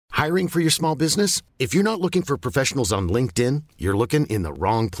Hiring for your small business? If you're not looking for professionals on LinkedIn, you're looking in the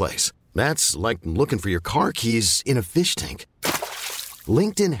wrong place. That's like looking for your car keys in a fish tank.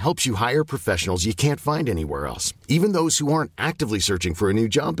 LinkedIn helps you hire professionals you can't find anywhere else, even those who aren't actively searching for a new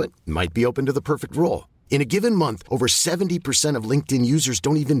job but might be open to the perfect role. In a given month, over 70% of LinkedIn users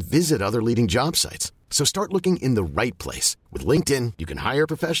don't even visit other leading job sites. So start looking in the right place. With LinkedIn, you can hire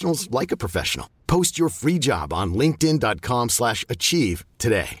professionals like a professional. Post your free job on linkedin.com/achieve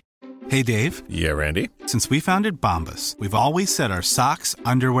today. Hey, Dave. Yeah, Randy. Since we founded Bombas, we've always said our socks,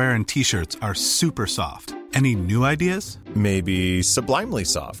 underwear, and T-shirts are super soft. Any new ideas? Maybe sublimely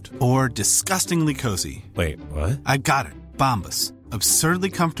soft. Or disgustingly cozy. Wait, what? I got it. Bombas.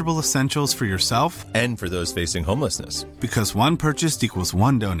 Absurdly comfortable essentials for yourself and for those facing homelessness. Because one purchased equals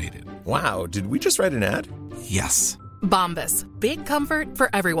one donated. Wow, did we just write an ad? Yes. Bombas. Big comfort for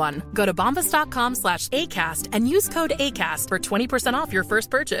everyone. Go to bombas.com/ACAST and use code ACAST for 20% off your first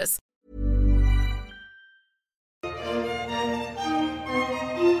purchase.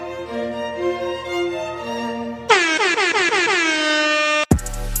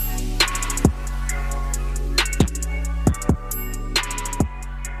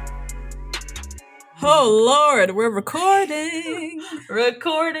 Oh, Lord, we're recording.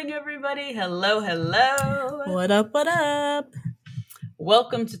 Recording, everybody. Hello, hello. What up, what up?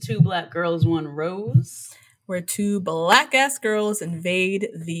 Welcome to Two Black Girls, One Rose. Where two black-ass girls invade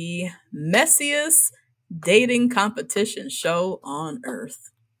the messiest dating competition show on earth.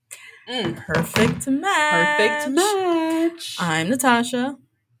 Perfect match. Perfect match. I'm Natasha.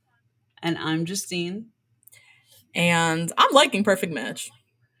 And I'm Justine. And I'm liking Perfect Match.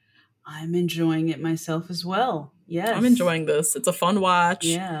 I'm enjoying it myself as well. Yes. I'm enjoying this. It's a fun watch.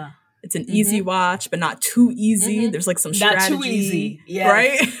 Yeah. It's an easy watch, but not too easy. There's like some strategy. Not too easy. Yes.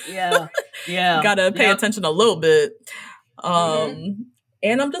 Right? Yeah. Yeah. Gotta pay attention a little bit. And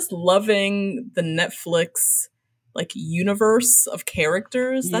I'm just loving the Netflix like universe of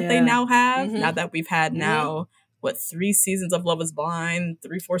characters that they now have. Now that we've had 3 seasons of Love is Blind,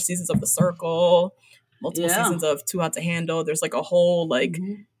 4 seasons of The Circle, multiple seasons of Too Hot to Handle. There's like a whole like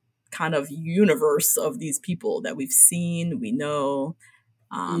kind of universe of these people that we've seen, we know.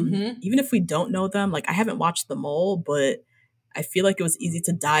 Even if we don't know them, like I haven't watched The Mole, but I feel like it was easy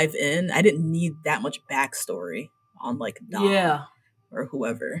to dive in. I didn't need that much backstory on like Dom or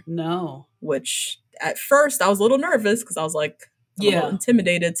whoever. No. Which at first I was a little nervous because I was like a little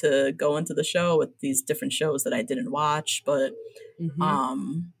intimidated to go into the show with these different shows that I didn't watch, but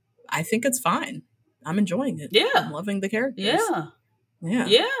I think it's fine. I'm enjoying it. Yeah. I'm loving the characters.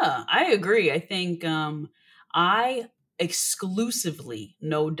 Yeah, I agree. I think I exclusively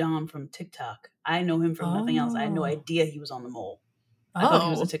know Dom from TikTok. I know him from nothing else. I had no idea he was on The Mole. I thought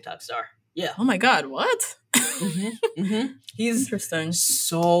he was a TikTok star. Yeah. Oh my God, what? He's interesting.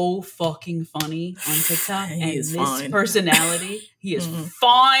 So fucking funny on TikTok. And is this fine. personality, he is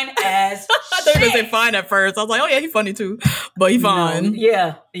fine as I thought you were going to say fine at first. I was like, oh yeah, he's funny too. But he's fine. No,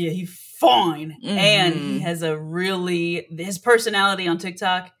 yeah, he's fine. And he has his personality on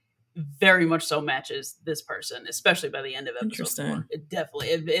TikTok very much so matches this person, especially by the end of episode 4. It definitely,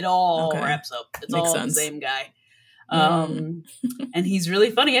 it all wraps up. It's Makes all sense. the same guy. And he's really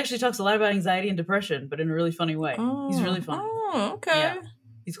funny. He actually talks a lot about anxiety and depression, but in a really funny way. He's really funny. Oh, okay. Yeah.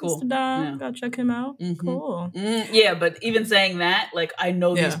 He's cool. Mr. Dom, gotta check him out. Cool. Yeah, but even saying that, like, I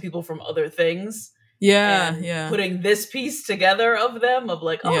know these people from other things. Yeah. Putting this piece together of them, of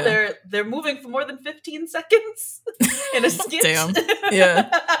like, they're moving for more than 15 seconds in a skit. Damn. Yeah.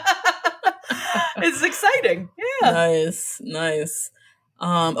 It's exciting. Yeah. Nice.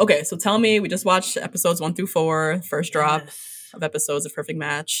 Okay, so tell me, we just watched episodes 1 through 4, first drop of episodes of Perfect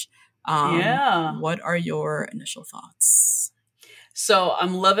Match. What are your initial thoughts? So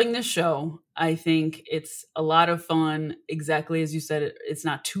I'm loving this show. I think it's a lot of fun. Exactly as you said, it's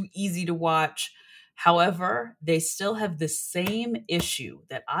not too easy to watch. However, they still have the same issue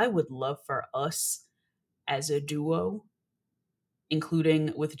that I would love for us as a duo,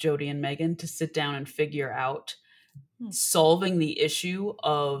 including with Jodie and Megan, to sit down and figure out solving the issue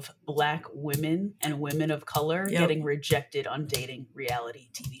of Black women and women of color getting rejected on dating reality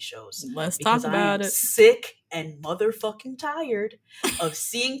TV shows. Let's talk about it. Sick and motherfucking tired of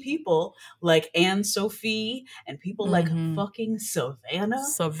seeing people like Anne Sophie and people like fucking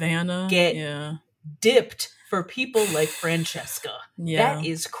Savannah get dipped for people like Francesca. That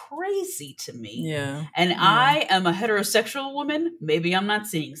is crazy to me. And I am a heterosexual woman. Maybe I'm not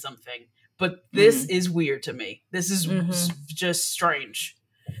seeing something, but this is weird to me. This is just strange.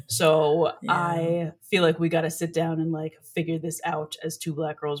 So I feel like we got to sit down and like figure this out as Two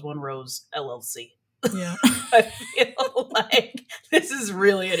Black Girls, One Rose LLC. Yeah. I feel like this is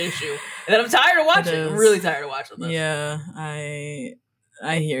really an issue. And I'm tired of watching. I'm really tired of watching this. Yeah, I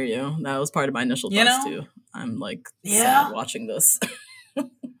hear you. That was part of my initial thoughts too. I'm like sad watching this.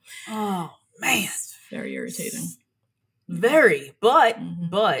 Oh man, it's very irritating. Very, but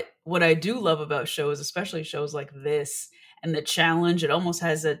what I do love about shows, especially shows like this and the challenge, it almost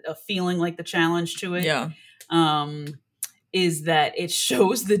has a feeling like the challenge to it. Yeah. Is that it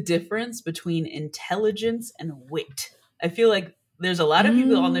shows the difference between intelligence and wit. I feel like there's a lot of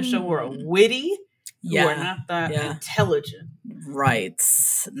people on this show who are witty, who are not that intelligent. Right.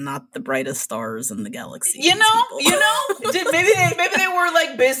 Not the brightest stars in the galaxy. Maybe they were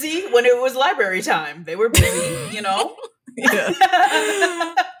like busy when it was library time. They were busy, Yeah.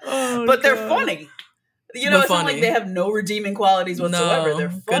 But they're funny. It's not like they have no redeeming qualities whatsoever. They're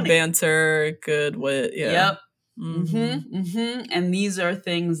funny. Good banter, good wit. Yeah. Yep. And these are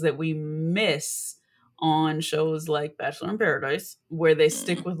things that we miss on shows like Bachelor in Paradise, where they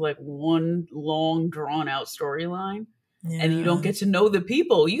stick with like one long drawn out storyline. And you don't get to know the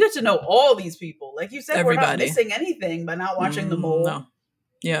people. You get to know all these people. Like you said, everybody. We're not missing anything by not watching The Mole. No.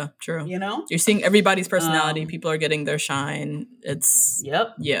 Yeah, true. You're seeing everybody's personality. People are getting their shine. It's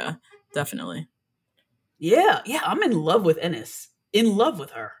yeah, definitely. Yeah, I'm in love with Ennis. In love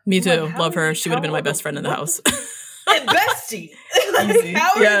with her. Me too. Like, love her. She would have been my best friend in the house. And bestie. Like,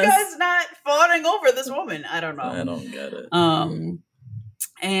 how are you guys not fawning over this woman? I don't know. I don't get it.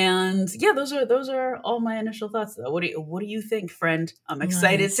 And yeah, those are all my initial thoughts though. What do you think, friend? I'm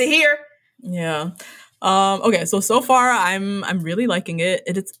excited to hear. Yeah. Okay, so far I'm really liking it.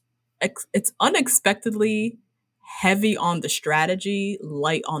 It's unexpectedly heavy on the strategy,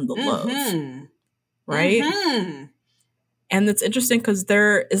 light on the love. Right? And it's interesting because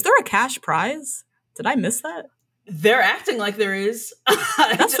is there a cash prize? Did I miss that? They're acting like there is.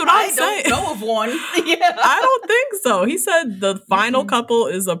 That's what I'm saying. I don't know of one. I don't think so. He said the final couple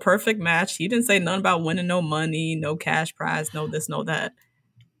is a perfect match. He didn't say nothing about winning no money, no cash prize, no this, no that.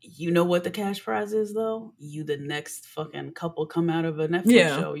 You know what the cash prize is, though? You the next fucking couple come out of a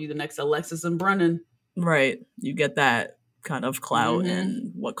Netflix show. You the next Alexis and Brennan. Right. You get that kind of clout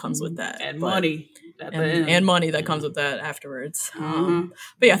and what comes with that. And money. And money that comes with that afterwards. But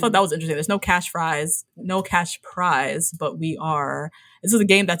yeah, I thought that was interesting. There's no cash prize, but this is a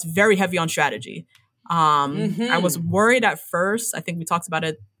game that's very heavy on strategy. I was worried at first. I think we talked about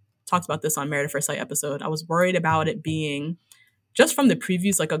this on Married at First Sight episode. I was worried about it being just from the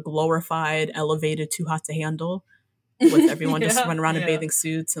previews, like a glorified, elevated Too Hot to Handle with everyone just running around in bathing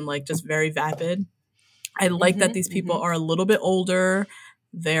suits and like just very vapid. I like that these people are a little bit older.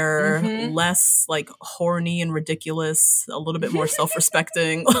 They're less like horny and ridiculous, a little bit more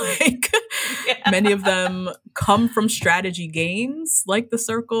self-respecting. Like many of them come from strategy games like The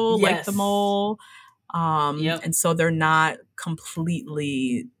Circle, like The Mole. And so they're not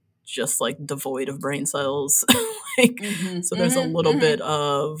completely just like devoid of brain cells. So there's a little bit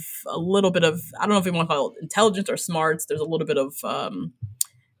of I don't know if you want to call it intelligence or smarts. There's a little bit of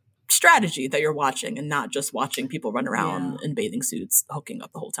strategy that you're watching and not just watching people run around in bathing suits hooking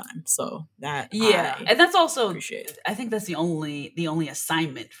up the whole time. So that and that's also appreciate. I think that's the only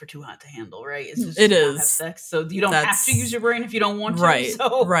assignment for Too Hot to Handle, right? It's just it not is have sex, so you don't have to use your brain if you don't want to. Right,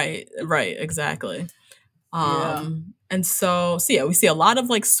 so. right, exactly. And so yeah, we see a lot of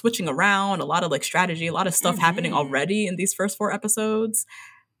like switching around, a lot of like strategy, a lot of stuff happening already in these first 4 episodes.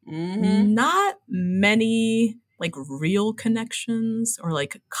 Not many like real connections or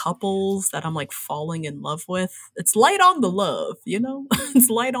like couples that I'm like falling in love with. It's light on the love, it's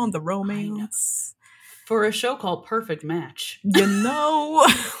light on the romance. For a show called Perfect Match.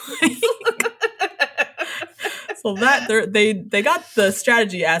 So that they got the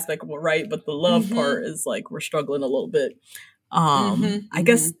strategy aspect right, but the love part is like we're struggling a little bit. I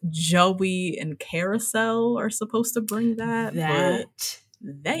guess Joey and Carousel are supposed to bring that, but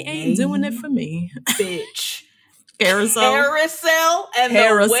they ain't doing it for me. Bitch. Carousel and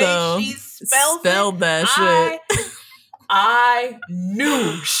the way she spelled that shit. I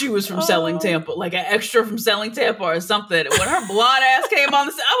knew she was from Selling Tampa, like an extra from Selling Tampa or something. When her blonde ass came on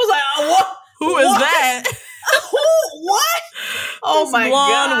the set, I was like, what? Who is that? What? Oh this my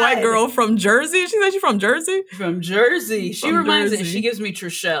blonde God. White girl from Jersey? She said she's from Jersey? From Jersey. She reminds me, she gives me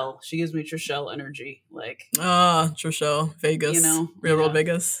Trishelle. She gives me Trishelle energy. Like Trishelle, Vegas. Real World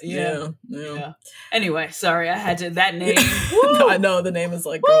Vegas. Yeah. Anyway, sorry, I had to that name. No, I know the name is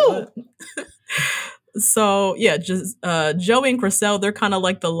like girl, but so yeah, just Joey and Crystal, they're kind of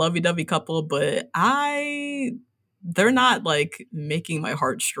like the lovey-dovey couple, but they're not like making my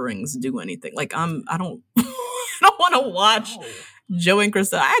heartstrings do anything. Like I don't want to watch Joey and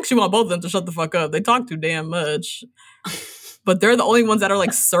Krista, I actually want both of them to shut the fuck up. They talk too damn much. But they're the only ones that are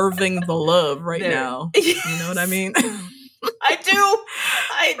like serving the love right now. You know what I mean? I do.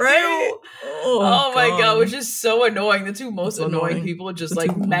 Oh my God, which is so annoying. The two most annoying people just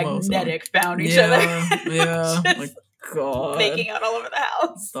like magnetic found each other. Yeah. Like, God. Making out all over the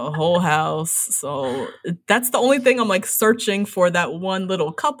house. The whole house. So that's the only thing I'm like searching for, that one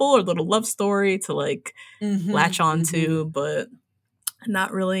little couple or little love story to like latch on to, but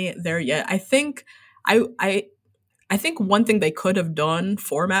not really there yet. I think I think one thing they could have done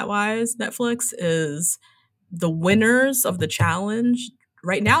format-wise, Netflix, is the winners of the challenge.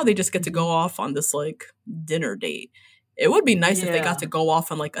 Right now, they just get to go off on this like dinner date. It would be nice if they got to go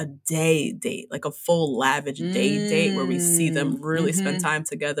off on like a day date, like a full lavish day date where we see them really spend time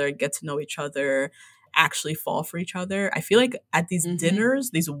together, get to know each other, actually fall for each other. I feel like at these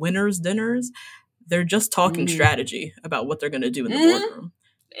dinners, these winners' dinners, they're just talking strategy about what they're going to do in the boardroom.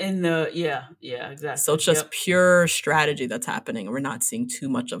 Exactly. So it's just pure strategy that's happening. We're not seeing too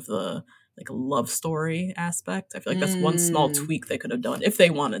much of the like love story aspect. I feel like that's one small tweak they could have done if they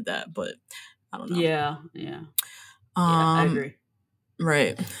wanted that, but I don't know. Yeah, I agree.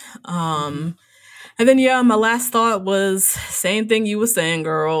 Right. And then my last thought was same thing you were saying,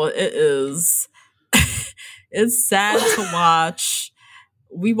 girl. It is it's sad to watch.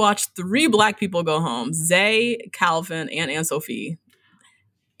 We watched 3 Black people go home: Zay, Calvin, and Anne-Sophie.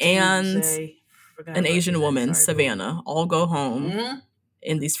 And an Asian woman, Savannah, all go home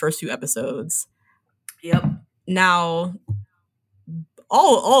in these first 2 episodes. Yep. Now,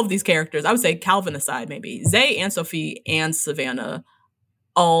 all of these characters, I would say Calvin aside, maybe Zay, Anne-Sophie, and Savannah,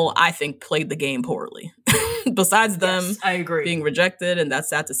 all I think played the game poorly. Besides them, I agree, being rejected, and that's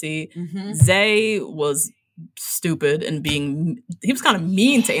sad to see. Zay was stupid and he was kind of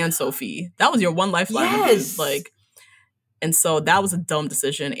mean to Anne-Sophie. That was your one lifeline. Yes. Like. And so that was a dumb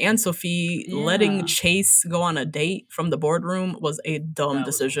decision. Anne-Sophie letting Chase go on a date from the boardroom was a dumb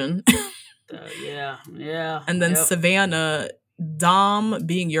decision. And then Savannah, Dom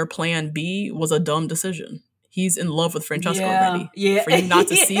being your plan B was a dumb decision. He's in love with Francesca already. Yeah. For you not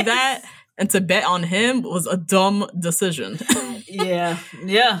to see that and to bet on him was a dumb decision.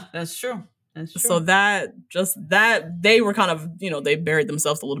 That's true. So that they were kind of, they buried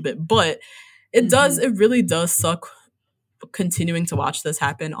themselves a little bit. But it really does suck continuing to watch this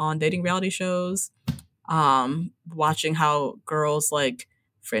happen on dating reality shows, watching how girls like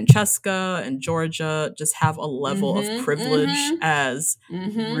Francesca and Georgia just have a level of privilege as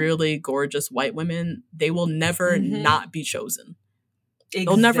really gorgeous white women. They will never not be chosen.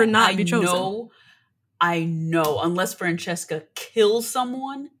 They'll never not be chosen. I know. Unless Francesca kills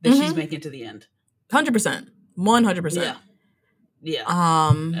someone, that she's making it to the end. 100%. 100%.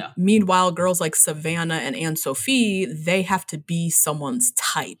 Meanwhile, girls like Savannah and Anne-Sophie, they have to be someone's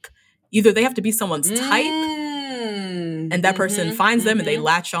type. Either they have to be someone's type and that person finds them and they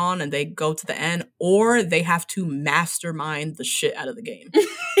latch on and they go to the end, or they have to mastermind the shit out of the game.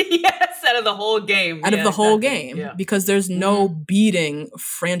 Yes, out of the whole game. Whole game. Yeah. Because there's no beating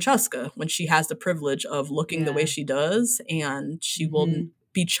Francesca when she has the privilege of looking the way she does, and she will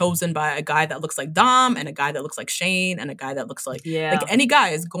be chosen by a guy that looks like Dom and a guy that looks like Shane and a guy that looks like any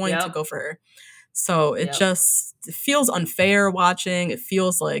guy is going to go for her. So it just feels unfair watching. It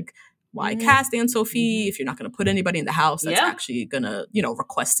feels like, why cast Anne-Sophie if you're not going to put anybody in the house that's actually going to,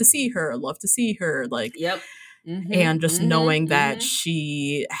 request to see her, love to see her, like, and just knowing that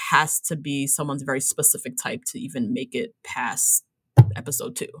she has to be someone's very specific type to even make it past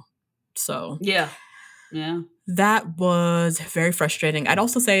episode 2. So that was very frustrating. I'd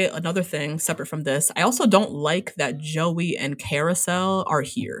also say another thing separate from this. I also don't like that Joey and Carousel are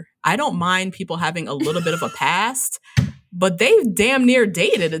here. I don't mind people having a little bit of a past, but they've damn near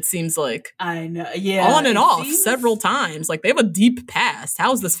dated, it seems like. I know. Yeah. On and off several times. Like, they have a deep past.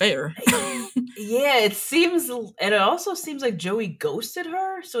 How is this fair? It also seems like Joey ghosted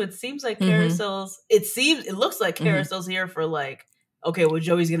her. So it seems like it looks like Carousel's here for like, okay, well,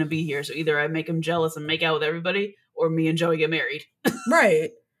 Joey's going to be here. So either I make him jealous and make out with everybody, or me and Joey get married.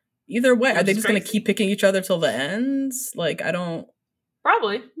 Right. Either way. Are they just going to keep picking each other till the end? Like, I don't...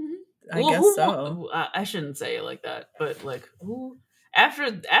 Probably. I guess so. I shouldn't say it like that, but like, who after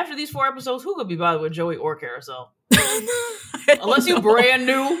these 4 episodes, who could be bothered with Joey or Carousel? Unless you brand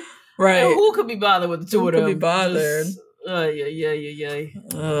new, right? Who could be bothered with the two of them? Who could be bothered?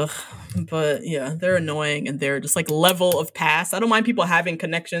 But yeah, they're annoying, and they're just like level of past. I don't mind people having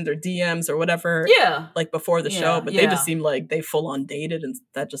connections or DMs or whatever. Yeah, like before the show, but they just seem like they full on dated, and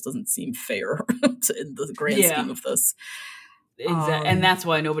that just doesn't seem fair in the grand scheme of this. Exactly, and that's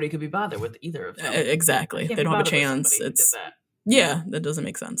why nobody could be bothered with either of them. Exactly, they don't have a chance. It's Yeah, that doesn't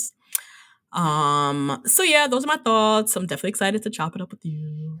make sense. So yeah, those are my thoughts. I'm definitely excited to chop it up with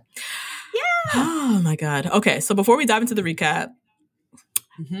you. Yeah. Oh my god. Okay, so before we dive into the recap,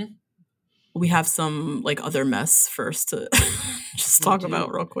 we have some like other mess first to just talk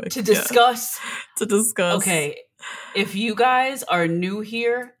about real quick. To discuss. Yeah. To discuss. Okay. If you guys are new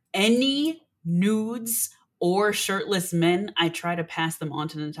here, any nudes or shirtless men, I try to pass them on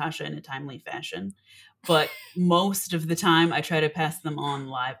to Natasha in a timely fashion. But most of the time, I try to pass them on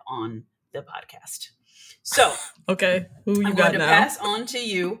live on the podcast. So, okay, who you I'm got going to now? pass on to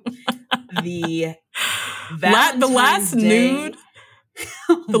you the last nude.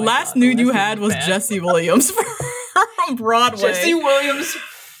 The last nude you had was Jesse Williams from Broadway. Jesse Williams,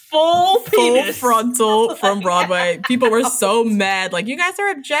 full frontal from Broadway. People were so mad, like, you guys are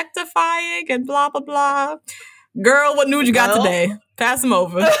objectifying and blah blah blah. Girl, what nude you got today? Pass them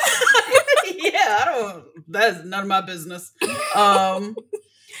over. Yeah, that's none of my business.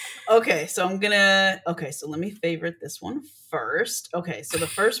 Okay, so let me favorite this one first. Okay, so the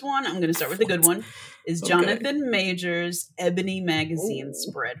first one, I'm gonna start with the good one, is Jonathan Majors' Ebony magazine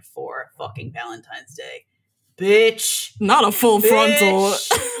spread for fucking Valentine's Day. Bitch. Not a full frontal.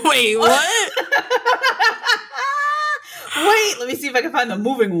 Wait, what? Wait, let me see if I can find the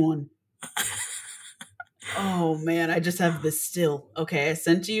moving one. Oh man, I just have this still. Okay, I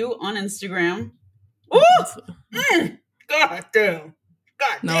sent to you on Instagram. Ooh! God damn.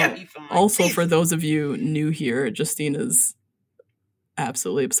 God damn, you fine. Also, for those of you new here, Justina's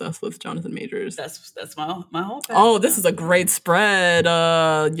absolutely obsessed with Jonathan Majors. That's my whole thing. Oh, this is a great spread.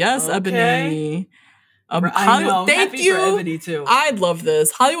 Yes, okay. Ebony. I know. Thank Happy you. For Ebony too. I love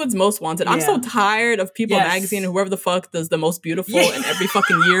this. Hollywood's Most Wanted. Yeah. I'm so tired of People Magazine and whoever the fuck does the most beautiful and every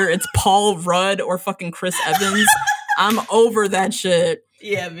fucking year it's Paul Rudd or fucking Chris Evans. I'm over that shit.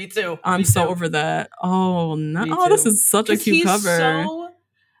 Yeah, me too. I'm so over that. Oh no. Oh, this is such a cute cover.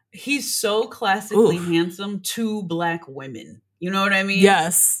 He's so classically handsome to Black women. You know what I mean?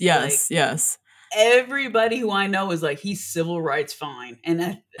 Yes. Everybody who I know is like, he's civil rights fine.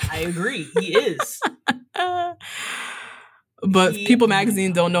 And I agree. He is. But People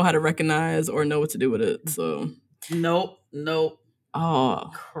Magazine don't know how to recognize or know what to do with it. So Nope.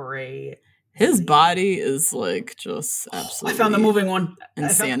 Oh. Crazy. His body is like just absolutely. I found the moving one.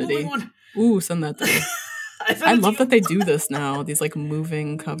 Insanity. Ooh, send that through. I love that they do this now. These like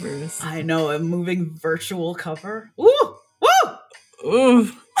moving covers. I know, a moving virtual cover. Ooh! Look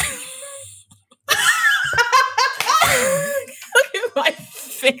at my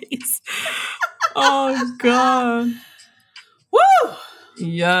face. Oh god. Woo!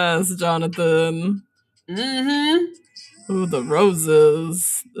 Yes, Jonathan. Ooh, the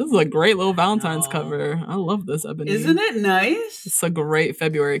roses. This is a great little Valentine's cover. I love this, Ebony. Isn't it nice? It's a great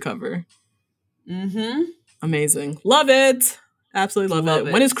February cover. Amazing. Love it. Absolutely love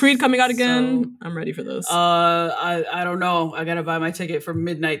it. When is Creed coming out again? So, I'm ready for this. I don't know. I gotta buy my ticket for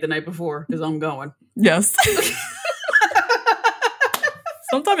midnight the night before because I'm going. Yes.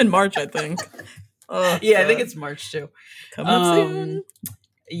 Sometime in March, I think. I think it's March too. Coming up soon.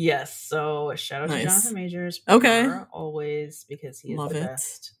 Yes. So shout out to Jonathan Majors. Okay. Always, because he is the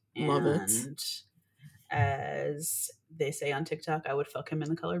best. Love it. As they say on TikTok, I would fuck him in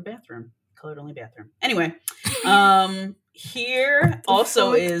the colored only bathroom. Anyway, here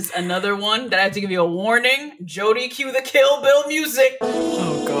also is another one that I have to give you a warning. Jody, cue the Kill Bill music.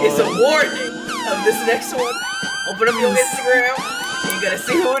 Oh god. It's a warning of this next one. Open up your Instagram and you gotta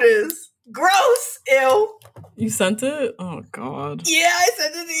see who it is. Gross. Ew. You sent it? Oh god. Yeah, I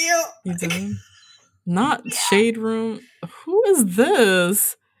sent it to you. You did? Not Shade Room. Who is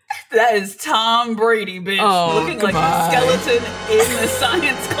this? That is Tom Brady, bitch. Looking like a skeleton in the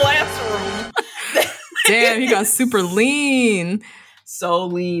science classroom. Damn, he got super lean. So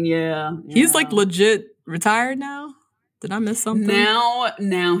lean, yeah. He's like legit retired now? Did I miss something?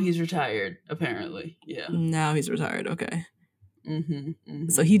 Now he's retired, apparently. Yeah. Now he's retired, okay.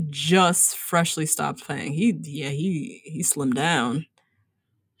 So he just freshly stopped playing. He slimmed down.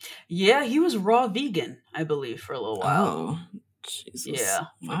 Yeah, he was raw vegan, I believe, for a little while. Oh, Jesus. Yeah.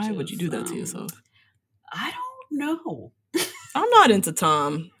 Why would you do that to yourself? I don't know. I'm not into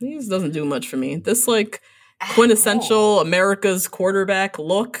Tom. He just doesn't do much for me. This like quintessential America's quarterback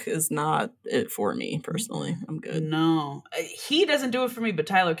look is not it for me personally. I'm good. No, he doesn't do it for me, but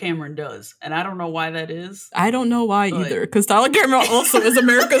Tyler Cameron does, and I don't know why that is. I don't know why either, because Tyler Cameron also is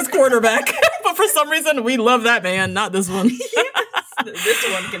America's quarterback, but for some reason we love that man, not this one. This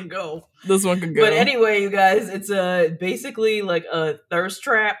one can go. This one can go. But anyway, you guys, it's basically like a thirst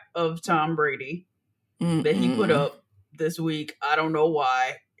trap of Tom Brady that he put up this week. I don't know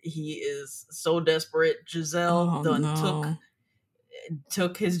why. He is so desperate. Giselle took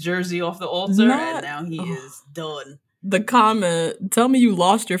took his jersey off the altar, and now he is done. The comment, tell me you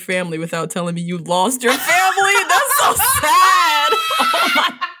lost your family without telling me you lost your family. That's so sad. Oh my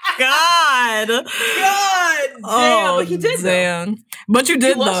God. Damn. But he did, damn. But you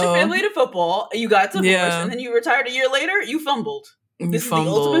did, you lost your though. family to football, you got divorced, and then you retired a year later, you fumbled. This is the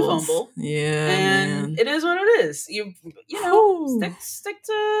ultimate fumble. Yeah, and man. it is what it is. You know, stick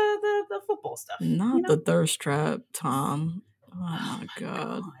to the football stuff. Not the thirst trap, Tom. Oh my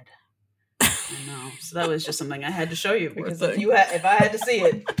God. I know. So that was just something I had to show you, because if I had to see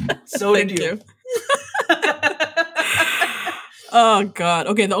it, so did you. Oh God.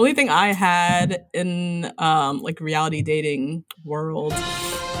 Okay, the only thing I had in like reality dating world,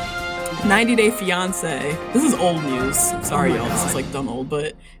 90 Day Fiance. This is old news. Sorry, y'all. This is like dumb old,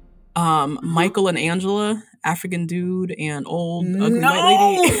 but Michael and Angela, African dude and old ugly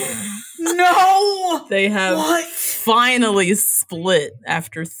white lady. No! They have finally split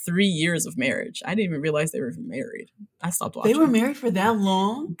after 3 years of marriage. I didn't even realize they were married. I stopped watching. They were married for that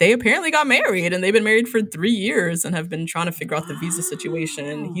long? They apparently got married, and they've been married for 3 years and have been trying to figure out the visa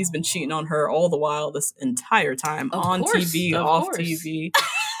situation. He's been cheating on her all the while this entire time, TV, off TV.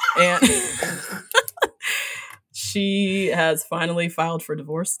 And she has finally filed for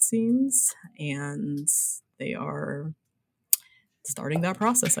divorce, it seems, and they are starting that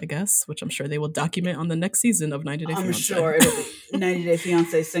process, I guess, which I'm sure they will document on the next season of 90 Day Fiancé. I'm sure it'll be 90 Day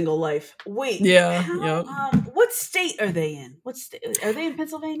Fiancé Single Life. Wait. Yeah. What state are they in? What state? Are they in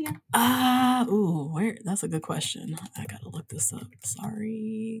Pennsylvania? Where? That's a good question. I gotta look this up.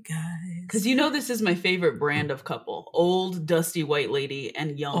 Sorry, guys. Because this is my favorite brand of couple: old dusty white lady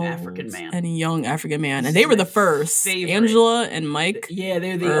and young African man. And young African man, and they were the first. Favorite. Angela and Mike. Yeah,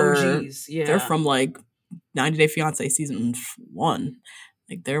 they're the OGs. Yeah, they're from like 90 Day Fiancé season 1.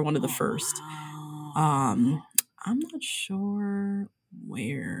 Like they're one of the first. Wow. I'm not sure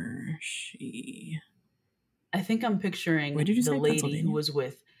where she. I think I'm picturing the lady who was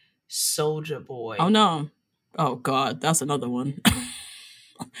with Soulja Boy. Oh no! Oh God, that's another one.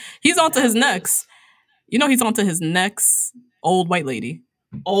 He's on to his next. He's on to his next old white lady.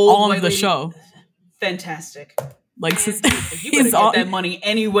 On the show. Fantastic. Like you better get that money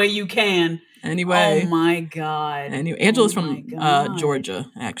any way you can. Anyway. Oh my God. Anyway, Angela's from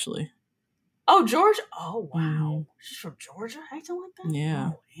Georgia, actually. Oh, Georgia? Oh wow. She's from Georgia, acting like that?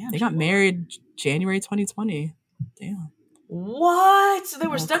 Yeah. Oh, they got married January 2020. Damn. What? So they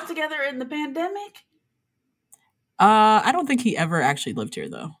were stuck together in the pandemic? I don't think he ever actually lived here,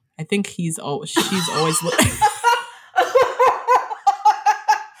 though. I think she's always lived.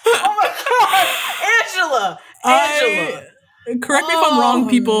 Oh my God. Angela. Correct me if I'm wrong,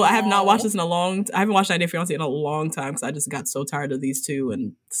 people. I have not watched this I haven't watched 90 Day Fiancé in a long time because I just got so tired of these two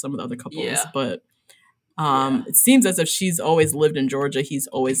and some of the other couples. Yeah. But it seems as if she's always lived in Georgia. He's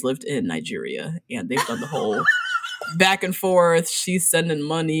always lived in Nigeria. And they've done the whole back and forth. She's sending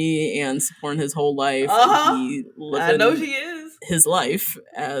money and supporting his whole life. He I know she is. His life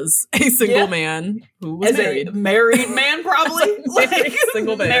as a single man who was married. A married man, probably. Like,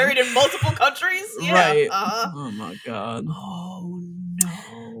 single man. Married in multiple countries. Yeah. Right. Oh my God. Oh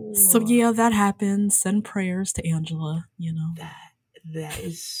no. So yeah, that happened. Send prayers to Angela, That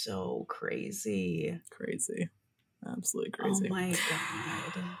is so crazy. Crazy. Absolutely crazy. Oh my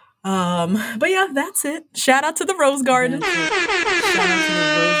God. But yeah, that's it. Shout out to the Rose Garden. Shout out to the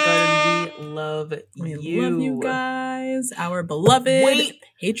Rose Garden. We love you. Love you guys. Our beloved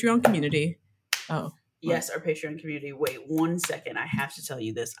Patreon community. Oh. Yes, our Patreon community. Wait 1 second. I have to tell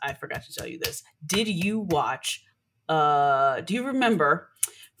you this. I forgot to tell you this. Did you watch do you remember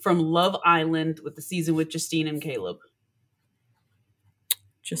from Love Island with the season with Justine and Caleb?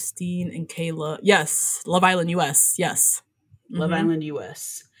 Justine and Caleb. Yes. Love Island US. Yes. Love Island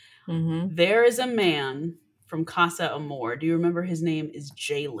US. Mm-hmm. There is a man from Casa Amor. Do you remember his name is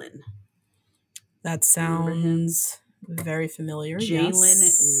Jalen? That sounds very familiar.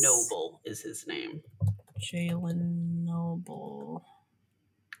 Jalen Noble is his name. Jalen Noble.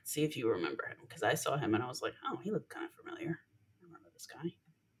 See if you remember him, because I saw him and I was like, oh, he looked kind of familiar. I remember this guy.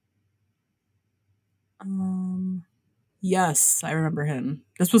 Yes, I remember him.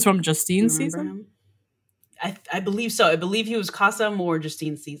 This was from Justine's season? Him? I believe so. I believe he was Casa Amor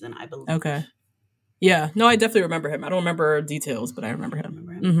Justine's season, I believe. Okay. Yeah. No, I definitely remember him. I don't remember details, but I remember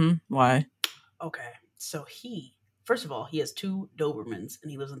him. Mm-hmm. Why? Okay. So first of all, he has 2 Dobermans and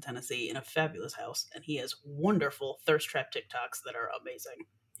he lives in Tennessee in a fabulous house. And he has wonderful thirst trap TikToks that are amazing.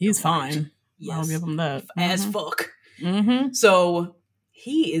 He's fine. Yes. I'll give him that. As fuck. Mm-hmm. So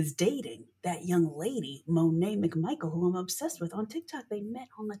he is dating that young lady, Monet McMichael, who I'm obsessed with on TikTok. They met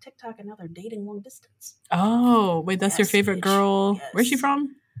on the TikTok and now they're dating long distance. Oh, wait, that's your favorite bitch. girl. Yes. Where's she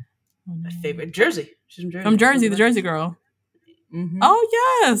from? My favorite, Jersey. She's from Jersey. From Jersey, the Jersey girl. Mm-hmm. Oh,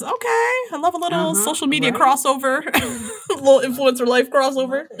 yes. Okay. I love a little social media right? crossover. A little influencer life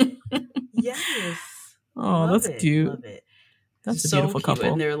crossover. Yes. Oh, Love that's it. cute. Love it. That's a So beautiful cute.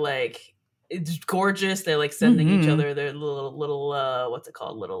 couple. And they're like, it's gorgeous. They're like sending each Mhm. other their little what's it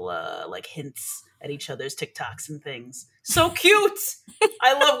called? Little like hints at each other's TikToks and things. So cute.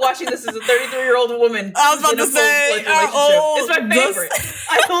 I love watching this as a 33-year-old woman. I was about in a to say, full-fledged relationship. It's my favorite.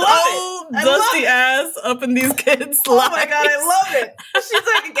 I love it. I love dusty it. ass up in these kids' Oh lives. my god, I love it. She's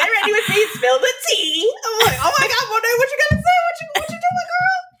like, get ready with me, spill the tea. I'm like, oh my god, Monet, what you gotta say? What you doing,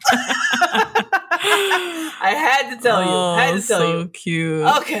 girl? I had to tell you. I had to tell so you. cute.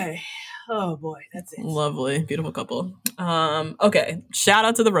 Okay. Oh boy, that's it. Lovely, beautiful couple. Okay, shout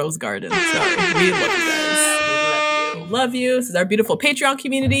out to the Rose Garden. So we love you guys. Love you. This is our beautiful Patreon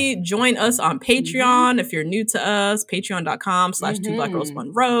community. Join us on Patreon if you're new to us. Patreon.com/Two Black Girls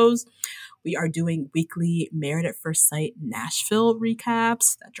One Rose. We are doing weekly Married at First Sight Nashville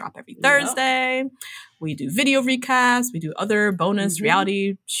recaps that drop every Thursday. We do video recaps. We do other bonus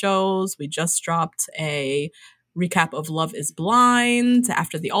reality shows. We just dropped a recap of Love is Blind,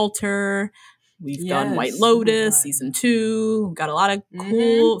 After the Altar. We've done White Lotus, season 2. We've got a lot of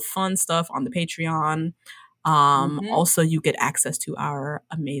cool, fun stuff on the Patreon. Also, you get access to our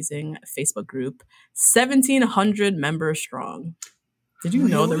amazing Facebook group, 1,700 members strong. Did you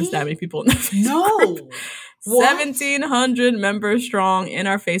know there was that many people in the Facebook group? 1,700 members strong in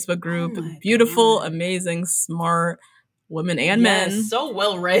our Facebook group. Beautiful, amazing, smart women and men. So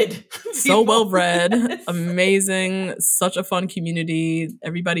well read. So well read. Amazing. Such a fun community.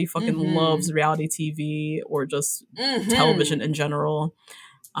 Everybody fucking loves reality TV or just television in general.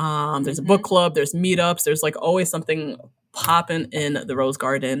 There's a book club. There's meetups. There's like always something popping in the Rose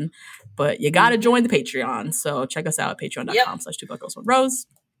Garden. But you got to join the Patreon. So check us out at patreon.com/Two Black Girls One Rose.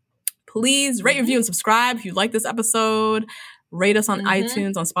 Please rate, review, and subscribe if you like this episode. Rate us on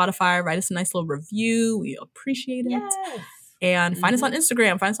iTunes, on Spotify. Write us a nice little review. We appreciate it. Yes. And find us on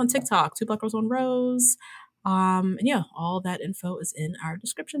Instagram. Find us on TikTok. Two Black Girls One Rose. And yeah, all that info is in our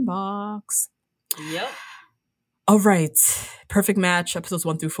description box. Yep. All right. Perfect Match, episodes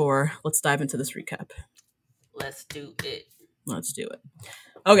 1 through 4. Let's dive into this recap. Let's do it. Let's do it.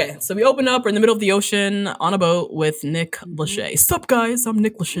 Okay, so we open up. We're in the middle of the ocean on a boat with Nick Lachey. Sup, guys? I'm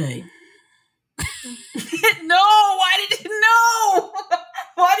Nick Lachey. No, why did you know?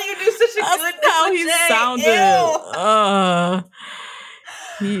 Why do you do such a good That's how he sounded.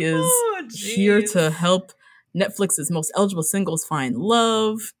 He is here to help Netflix's most eligible singles find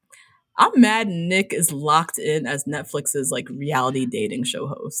love. I'm mad Nick is locked in as Netflix's like reality dating show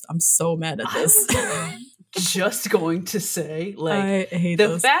host. I'm so mad at this. Just going to say, like, I hate the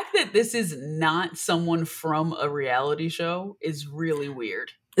this. fact that this is not someone from a reality show is really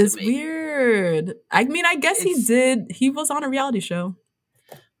weird. It's weird. I mean, I guess he was on a reality show.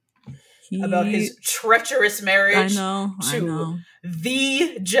 About his treacherous marriage I know.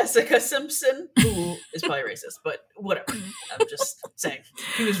 the Jessica Simpson, who is probably racist, but whatever. I'm just saying.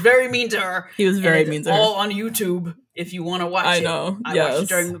 He was very mean to her. He was very mean to her. All on YouTube if you want to watch it. I know. I watched it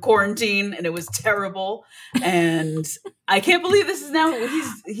during the quarantine and it was terrible. And I can't believe this is now,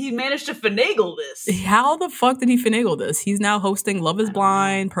 he managed to finagle this. How the fuck did he finagle this? He's now hosting Love is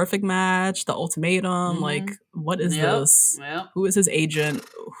Blind, Perfect Match, The Ultimatum. Like, what is this? Yep. Who is his agent?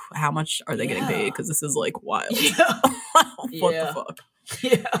 How much are they getting paid? Because this is like wild. What the fuck?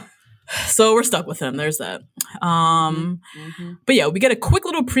 Yeah. So we're stuck with him. There's that. But yeah, we get a quick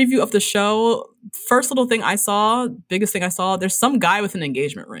little preview of the show. First little thing I saw, biggest thing I saw, there's some guy with an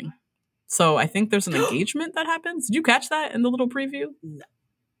engagement ring. So I think there's an engagement that happens. Did you catch that in the little preview? No,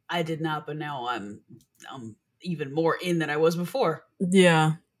 I did not, but now I'm even more in than I was before.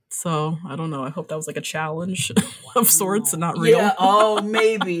 Yeah. So I don't know. I hope that was like a challenge of sorts and not real. Yeah. Oh,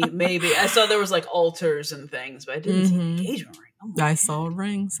 maybe. I saw there was like altars and things, but I didn't see an engagement ring. Oh, I saw a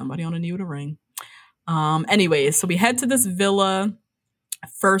ring. Somebody on a knee with a ring. Anyways, so we head to this villa.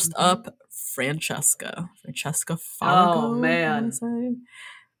 First up, Francesca Fargo. Oh man.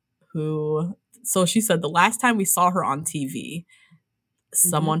 So she said the last time we saw her on TV,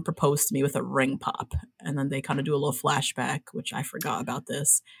 someone proposed to me with a ring pop. And then they kind of do a little flashback, which I forgot about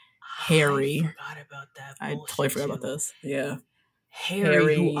this. Harry. I forgot about that. I totally forgot about this. Yeah.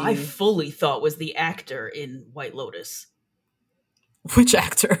 Harry, who I fully thought was the actor in White Lotus. Which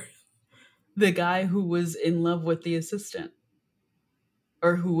actor? The guy who was in love with the assistant.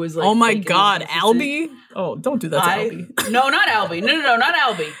 or who was like, oh my fake God, Elizabeth assistant. Albie? Oh, don't do that to Albie. No, not Albie. No, not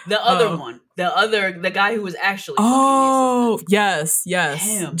Albie. The other one. The guy who was actually fucking the assistant. Yes.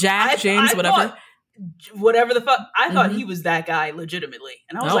 Him. James, I whatever. thought, whatever the fuck. I thought he was that guy legitimately.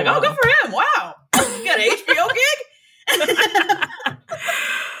 And I was like, wow. oh, good for him. Wow. You got an HBO gig?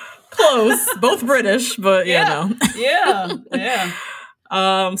 Close. Both British, but Yeah.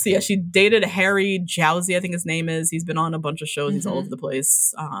 So yeah, she dated Harry Jowsey, I think his name is. He's been on a bunch of shows. He's all over the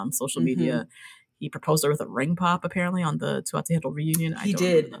place. Social media. He proposed her with a ring pop, apparently, on the Too Hot to Handle reunion. He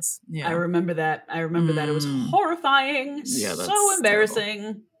did. Yeah. I remember that. It was horrifying. Yeah, that's so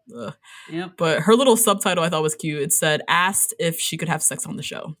embarrassing. Yep. But her little subtitle I thought was cute. It said, asked if she could have sex on the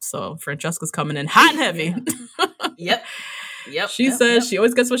show. So Francesca's coming in hot and heavy. Yep. She says she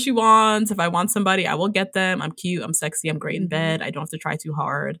always gets what she wants. If I want somebody, I will get them. I'm cute. I'm sexy. I'm great in bed. I don't have to try too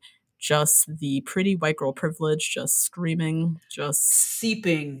hard. Just the pretty white girl privilege, just screaming, just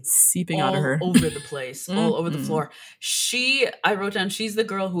seeping out of her. All over the place, all over the floor. I wrote down, she's the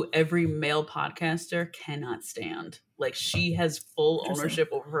girl who every male podcaster cannot stand. Like, she has full ownership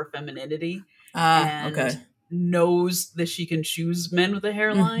over her femininity and knows that she can choose men with a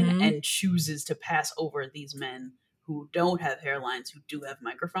hairline and chooses to pass over these men who don't have hairlines, who do have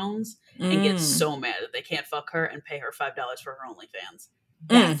microphones, and gets so mad that they can't fuck her and pay her $5 for her OnlyFans.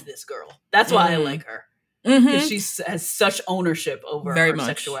 That's this girl. That's why I like her. Because she has such ownership over her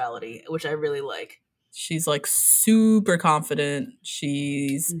sexuality, which I really like. She's like super confident.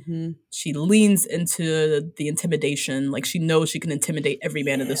 She leans into the intimidation. Like, she knows she can intimidate every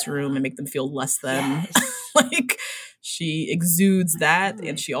man in this room and make them feel less than. Like, she exudes that,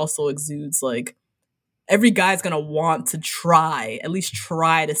 and she also exudes like every guy's gonna want to at least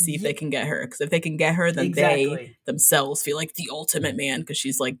try to see if they can get her. Because if they can get her, then they themselves feel like the ultimate man. Because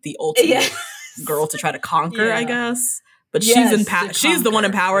she's like the ultimate girl to try to conquer, I guess. But she's the one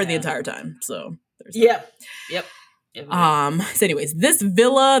empowered the entire time. So there's Yep. So anyways, this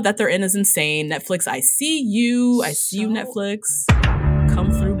villa that they're in is insane. Netflix, I see you. I see you, Netflix.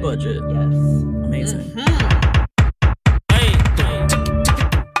 Come through budget. Yes. Amazing.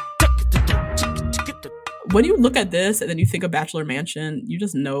 When you look at this and then you think of Bachelor Mansion, you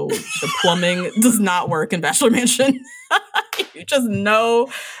just know the plumbing does not work in Bachelor Mansion. You just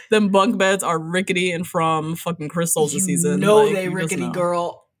know them bunk beds are rickety and from fucking Chris Soules' season. They rickety,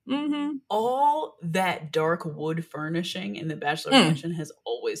 girl. All that dark wood furnishing in the Bachelor Mansion has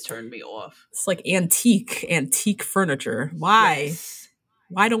always turned me off. It's like antique furniture. Why? Yes.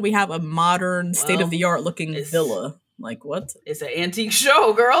 Why don't we have a modern, state-of-the-art looking villa? Like, what? It's an antique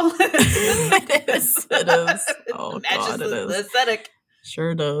show, girl. It is. Oh, God, it is. Aesthetic.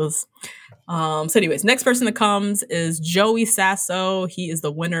 Sure does. So anyways, next person that comes is Joey Sasso. He is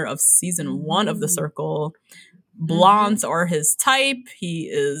the winner of season 1 of The Circle. Blondes are his type. He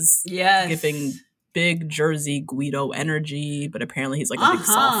is giving big Jersey Guido energy, but apparently he's like a big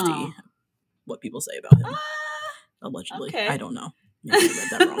softie. What people say about him. Allegedly. Okay. I don't know. Maybe I read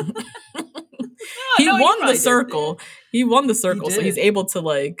that wrong. He won The Circle. He won The Circle, so he's able to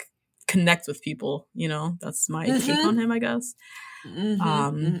like connect with people. You know, that's my take on him, I guess.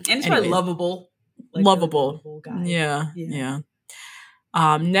 And he's probably lovable. Like lovable guy. Yeah.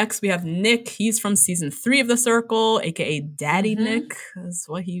 Next we have Nick. He's from season 3 of The Circle, aka Daddy Nick is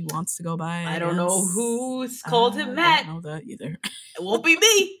what he wants to go by. I don't know who's called him that. I don't know that either. It won't be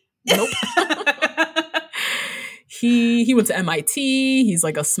me. Nope. He went to MIT. He's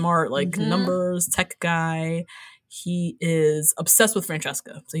like a smart numbers tech guy. He is obsessed with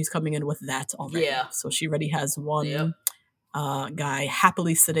Francesca, so he's coming in with that already. Yeah. So she already has one guy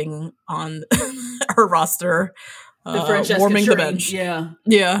happily sitting on her roster, warming the bench. Yeah.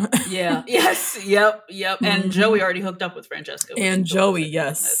 Yes. Yep. And Joey already hooked up with Francesca. And Joey,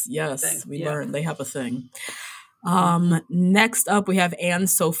 yes. We learned they have a thing. Next up we have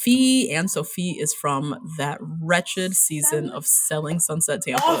Anne-Sophie. Anne-Sophie is from that wretched season of Selling Sunset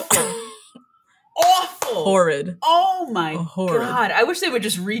Tampa. Awful. Horrid. Oh my God. I wish they would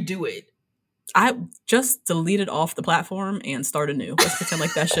just redo it. I just deleted off the platform and start anew. Let's pretend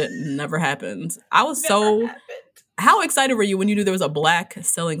like that shit never happened. I was How excited were you when you knew there was a black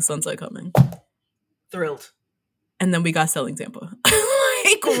Selling Sunset coming? Thrilled. And then we got Selling Tampa.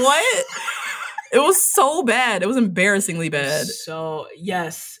 Like, what? It was so bad. It was embarrassingly bad. So,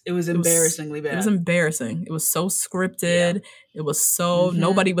 yes, it was embarrassingly bad. It was embarrassing. It was so scripted. Yeah. It was so,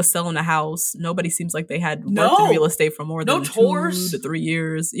 nobody was selling a house. Nobody seems like they had worked in real estate for more than 2 to 3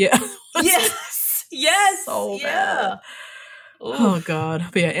 years. Yeah. Yes. So bad. Oh, God.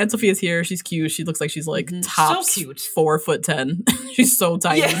 But yeah, Anne-Sophie is here. She's cute. She looks like she's like tops so 4'10". She's so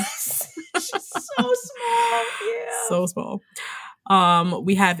tiny. Yes. She's so small. Yeah. So small.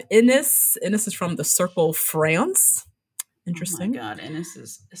 We have Innes. Innes is from the Circle France. Interesting. Oh my God, Innes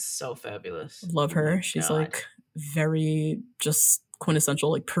is so fabulous. Love her. She's like very just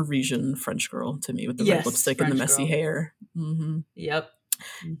quintessential like Parisian French girl to me with the red lipstick French and the messy hair. Mm-hmm. Yep.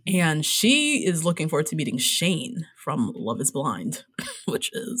 And she is looking forward to meeting Shane from Love is Blind,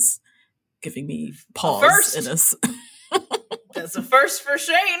 which is giving me pause in this. That's a first for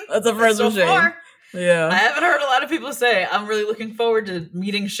Shane. That's a first for Shane. Far. Yeah. I haven't heard a lot of people say, I'm really looking forward to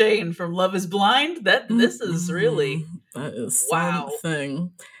meeting Shane from Love is Blind. This is really... That is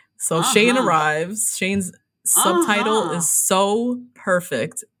something. So Shane arrives. Shane's subtitle is so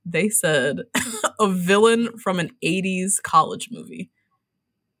perfect. They said, a villain from an 80s college movie.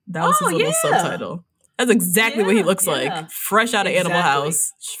 That was his little subtitle. That's exactly what he looks like. Fresh out of Animal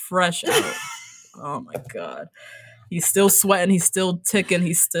House. Fresh out. Oh my God. He's still sweating. He's still ticking.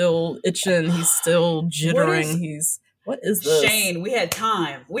 He's still itching. He's still jittering. What is this? Shane, we had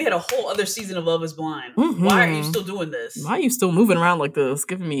time. We had a whole other season of Love is Blind. Mm-hmm. Why are you still doing this? Why are you still moving around like this?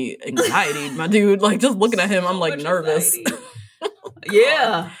 Giving me anxiety, my dude. Like, just looking at him, I'm like nervous.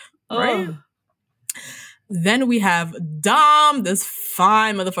 Yeah. Right? Then we have Dom, this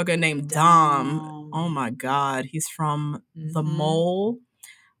fine motherfucker named Dom. Oh my God. He's from The Mole.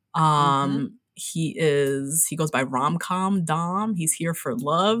 He goes by Rom-Com Dom. He's here for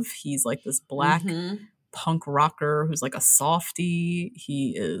love. He's like this black punk rocker who's like a softie.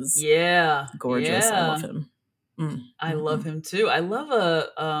 He is gorgeous. I love him. I love him too. I love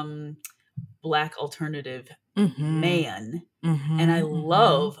a black alternative man. And I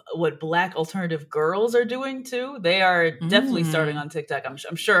love what black alternative girls are doing too. They are definitely starting on TikTok.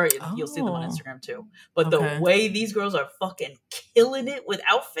 I'm sure you'll see them on Instagram too. But the way these girls are fucking killing it with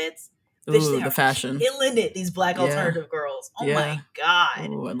outfits. Ooh, the fashion. Killing it, these black alternative girls. Oh my God.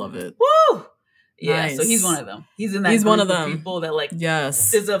 Oh, I love it. Woo! Yeah, nice. So he's one of them. He's in that group one of them. People that like,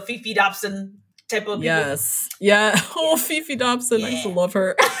 there's a Fifi Dobson type of people. Yes. Yeah. Oh, Fifi Dobson. I used to love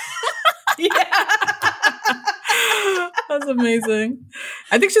her. That's amazing.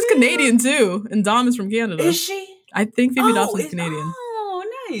 I think she's Canadian too. And Dom is from Canada. Is she? I think Fifi Dobson is Canadian. Oh,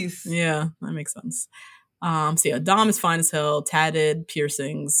 nice. Yeah, that makes sense. So yeah, Dom is fine as hell, tatted,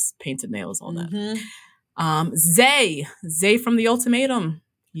 piercings, painted nails, all that. Zay from The Ultimatum.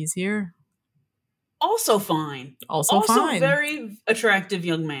 He's here. Also fine. Also fine. Very attractive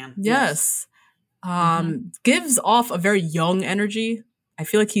young man. Yes. Gives off a very young energy. I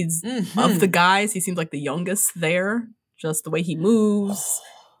feel like he's, of the guys, he seems like the youngest there. Just the way he moves.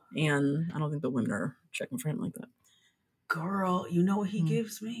 And I don't think the women are checking for him like that. Girl, you know what he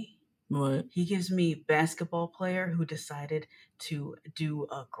gives me? What? He gives me basketball player who decided to do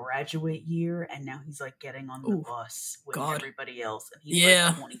a graduate year, and now he's like getting on the bus with everybody else, and he's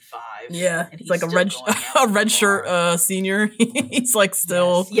like 25. Yeah, and he's like a red shirt senior. He's like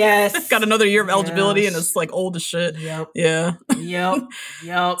still got another year of eligibility, and it's like old as shit. Yep.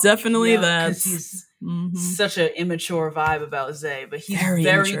 Definitely that. Because he's such an immature vibe about Zay, but he's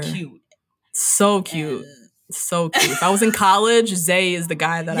very cute. So cute. So cute. If I was in college, Zay is the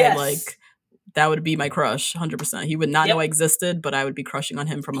guy that I like. That would be my crush, 100%. He would not know I existed, but I would be crushing on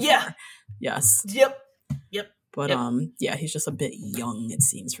him from afar. Yes. Yep. But he's just a bit young, it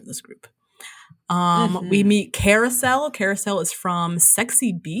seems, for this group. We meet Carousel. Carousel is from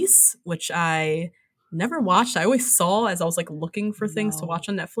Sexy Beasts, which I never watched. I always saw as I was like looking for things to watch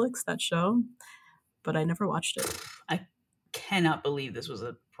on Netflix, that show, but I never watched it. I cannot believe this was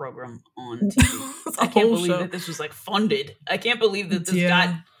a program on TV. I can't believe that this was like funded. I can't believe that this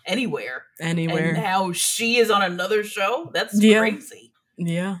got anywhere. And now she is on another show. That's crazy.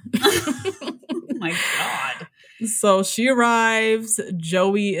 Yeah. Oh my God. So she arrives.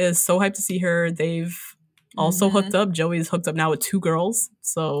 Joey is so hyped to see her. They've also hooked up. Joey is hooked up now with 2 girls.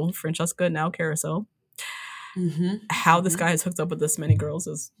 So Francesca, now Carousel. How this guy has hooked up with this many girls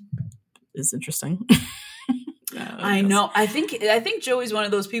is interesting. I know. I think Joey's one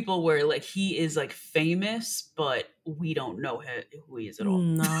of those people where like he is like famous, but we don't know who he is at all.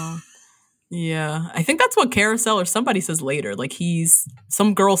 No. Yeah. I think that's what Carousel or somebody says later. Like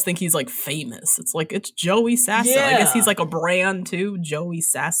some girls think he's like famous. It's like, it's Joey Sasso. Yeah. I guess he's like a brand too. Joey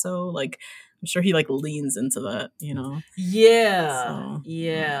Sasso. Like, I'm sure he like leans into that, you know? Yeah. So,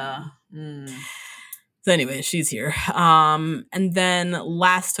 yeah. So anyway, she's here. And then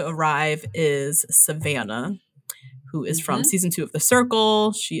last to arrive is Savannah, who is from season 2 of The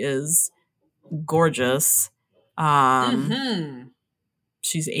Circle. She is gorgeous.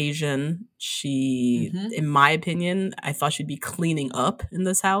 She's Asian. She, in my opinion, I thought she'd be cleaning up in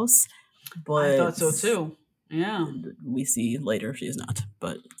this house. But I thought so too. Yeah. We see later she is not,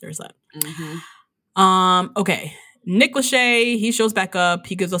 but there's that. Okay. Nick Lachey, he shows back up.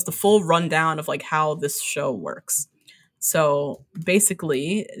 He gives us the full rundown of like how this show works. So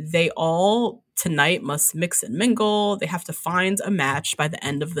basically, they all tonight must mix and mingle. They have to find a match by the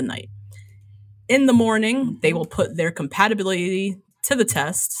end of the night. In the morning, they will put their compatibility to the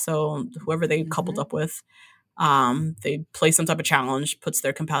test. So whoever they coupled up with, they play some type of challenge, puts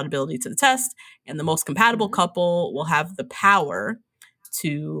their compatibility to the test, and the most compatible couple will have the power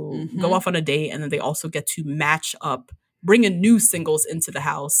to go off on a date, and then they also get to match up, bring in new singles into the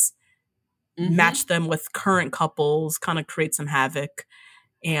house, match them with current couples, kind of create some havoc,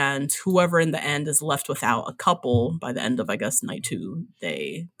 and whoever in the end is left without a couple by the end of, I guess, night 2,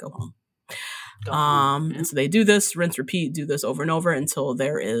 they go home. And so they do this, rinse, repeat, do this over and over until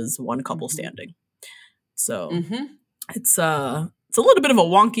there is one couple standing. So it's a little bit of a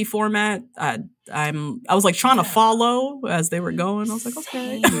wonky format. I was like trying to follow as they were going. I was like,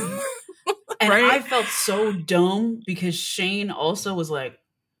 okay. And right? I felt so dumb because Shane also was like,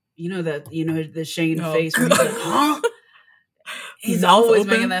 the Shane face where he's like, huh? He's always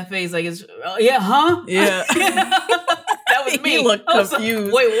making that face like it's huh? Yeah. That was me. He looked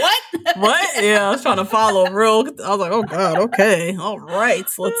confused. Like, wait, what? What? Yeah, I was trying to follow real. I was like, oh God, okay. All right.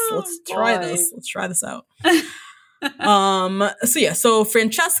 Let's try this. Let's try this out. So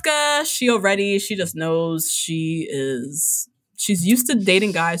Francesca, she just knows she's used to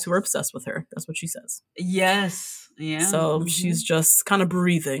dating guys who are obsessed with her. That's what she says. Yes. Yeah. So she's just kind of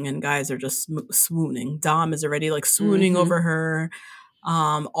breathing and guys are just swooning. Dom is already like swooning over her.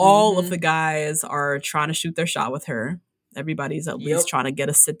 All of the guys are trying to shoot their shot with her. Everybody's at least trying to get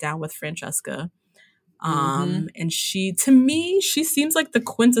a sit down with Francesca. And to me, she seems like the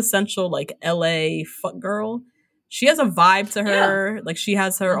quintessential like LA fuck girl. She has a vibe to her. Yeah. Like she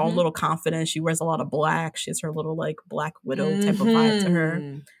has her own little confidence. She wears a lot of black. She has her little like Black Widow type of vibe to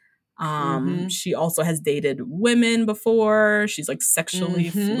her. She also has dated women before. She's like sexually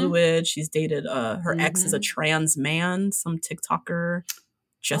fluid. She's dated her ex is a trans man, some TikToker,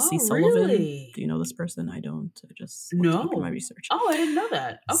 Jesse Sullivan. Really? Do you know this person? I don't. I just looked up my research. Oh, I didn't know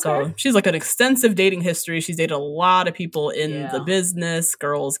that. Okay. So she's like an extensive dating history. She's dated a lot of people in the business,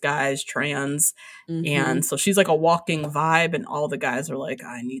 girls, guys, trans. And so she's like a walking vibe, and all the guys are like,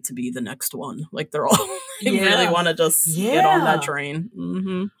 I need to be the next one. Like they're all they really want to just get on that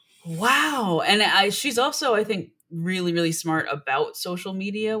train. Wow. And she's also, I think, really, really smart about social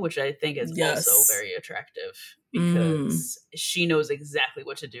media, which I think is also very attractive because she knows exactly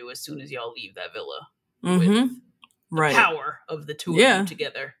what to do as soon as y'all leave that villa with the power of the two of you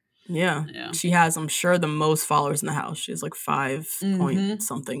together. Yeah. She has, I'm sure, the most followers in the house. She has like 5 point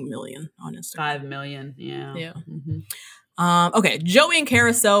something million on Instagram. 5 million. Yeah. Okay, Joey and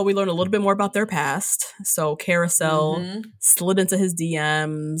Carousel, we learned a little bit more about their past. So Carousel slid into his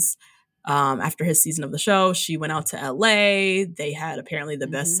DMs after his season of the show. She went out to LA. They had apparently the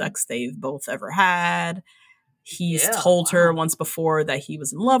best sex they've both ever had. He's told her once before that he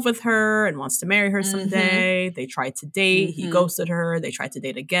was in love with her and wants to marry her someday. They tried to date. He ghosted her. They tried to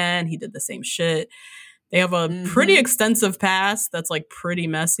date again. He did the same shit. They have a pretty extensive past that's like pretty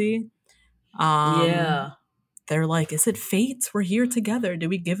messy. They're like, is it fate? We're here together. Do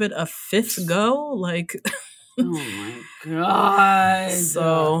we give it a 5th go? Like, oh my God.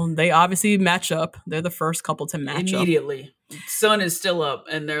 So they obviously match up. They're the first couple to match immediately. Sun is still up,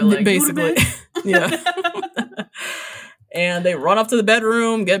 and they're like, basically, yeah. And they run up to the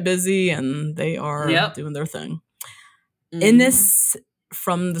bedroom, get busy, and they are doing their thing. Innes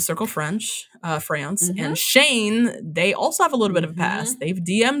from the Circle France, and Shane, they also have a little bit of a past. They've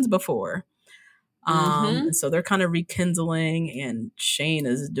DM'd before. So they're kind of rekindling, and Shane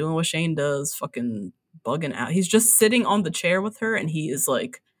is doing what Shane does, fucking bugging out. He's just sitting on the chair with her, and he is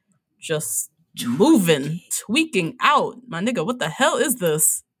like just moving, tweaking out. My nigga, what the hell is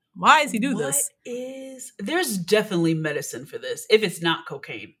this? Why does he do this? There's definitely medicine for this. If it's not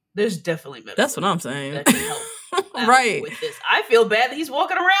cocaine, there's definitely medicine. That's what I'm saying. That can help right with this. I feel bad that he's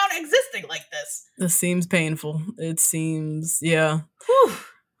walking around existing like this. This seems painful. It seems, Whew.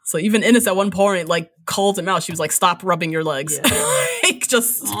 So even Innes at one point, like, called him out. She was like, stop rubbing your legs. Like,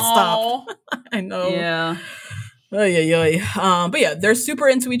 just stop. I know. Yeah. But yeah, they're super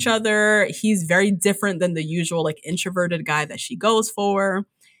into each other. He's very different than the usual, like, introverted guy that she goes for.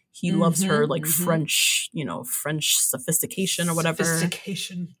 He loves her, like, French sophistication or whatever.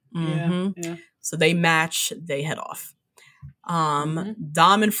 Sophistication. Yeah. So they match. They head off. Dom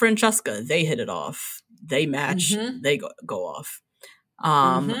and Francesca, they hit it off. They match. They go off.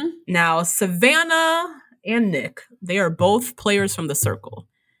 Now, Savannah and Nick, they are both players from the Circle.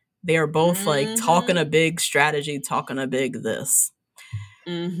 They are both like talking a big strategy, talking a big this.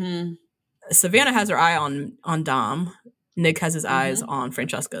 Savannah has her eye on Dom. Nick has his eyes on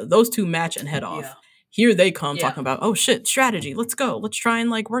Francesca. Those two match and head off. Yeah. Here they come talking about, oh shit, strategy. Let's go. Let's try and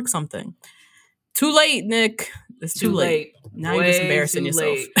like work something. Too late, Nick. It's too late. Now you're just embarrassing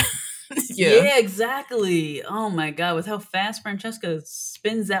yourself. Yeah, exactly. Oh my God. With how fast Francesca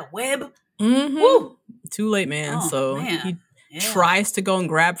spins that web. Woo! Too late, man. Oh, so man. he tries to go and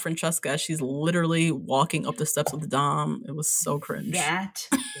grab Francesca as she's literally walking up the steps of the Dom. It was so cringe. That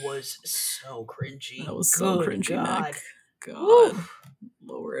was so cringy. That was so cringy, God. Nick. God.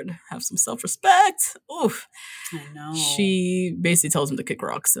 Lord, have some self-respect. Oof. I know. She basically tells him to kick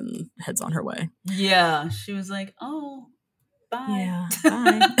rocks and heads on her way. Yeah. She was like, oh, bye. Yeah,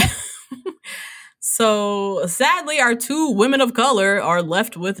 bye. So sadly, our two women of color are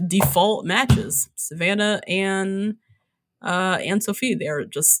left with default matches. Savannah and Sophie. They're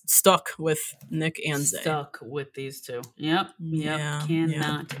just stuck with Nick and Zay. Stuck with these two. Yep. Yeah,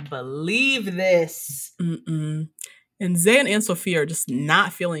 Cannot believe this. Mm-mm. And Zay and Anne-Sophie are just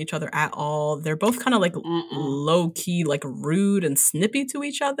not feeling each other at all. They're both kind of like low-key, like rude and snippy to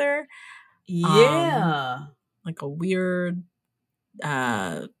each other. Yeah. Like a weird,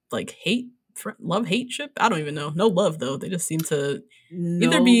 like love-hate ship. I don't even know. No love, though. They just seem to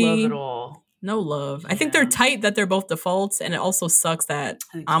either be... No love at all. No love. Yeah. I think they're tight that they're both defaults, and it also sucks that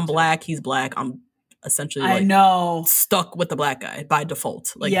I'm black, he's black. I'm essentially like stuck with the black guy by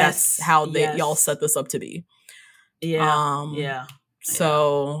default. Like that's how y'all set this up to be. Yeah.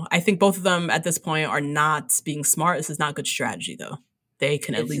 So I think both of them at this point are not being smart. This is not good strategy, though. They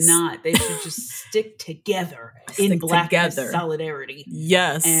can at least not. They should just stick together in blackness solidarity.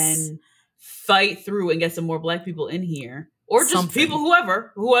 Yes, and fight through and get some more black people in here, or just people,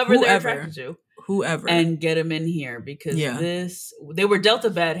 whoever they're attracted to, and get them in here because they were dealt a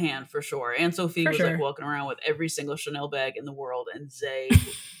bad hand for sure. And Sophie was like walking around with every single Chanel bag in the world, and Zay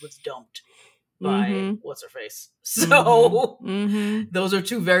was dumped by what's her face. So those are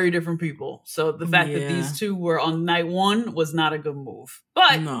two very different people. So the fact that these two were on night one was not a good move.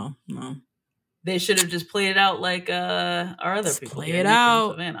 But no, they should have just played it out like our other people. Play it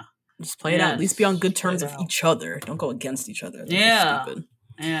out, Savannah. Just play it out. At least be on good terms with each other. Don't go against each other. That's stupid.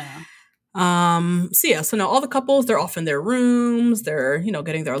 So now all the couples, they're off in their rooms. They're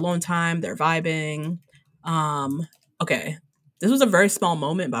getting their alone time. They're vibing. Okay, this was a very small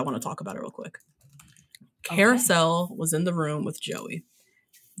moment, but I want to talk about it real quick. Carousel was in the room with Joey.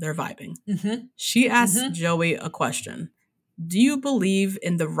 They're vibing. She asked Joey a question. Do you believe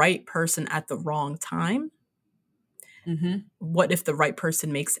in the right person at the wrong time? What if the right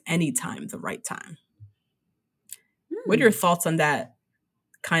person makes any time the right time? What are your thoughts on that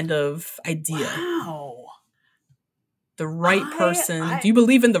kind of idea? Wow. The right person. Do you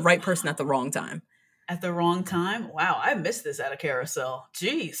believe in the right person at the wrong time? At the wrong time? Wow, I missed this at a Carousel.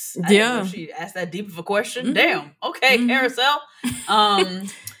 Jeez. I didn't know she asked that deep of a question. Damn. Okay, Carousel.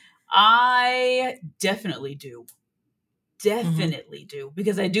 I definitely do. Definitely do.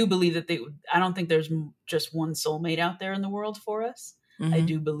 Because I do believe that I don't think there's just one soulmate out there in the world for us. I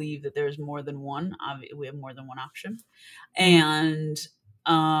do believe that there's more than one. We have more than one option. And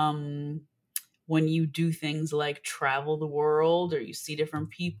when you do things like travel the world, or you see different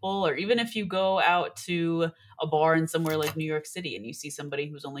people, or even if you go out to a bar in somewhere like New York City and you see somebody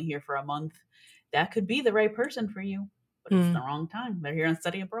who's only here for a month, that could be the right person for you, but it's the wrong time. They're here on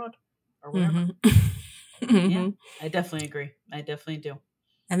study abroad or whatever. Yeah, I definitely agree. I definitely do.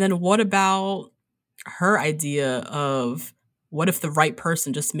 And then what about her idea of what if the right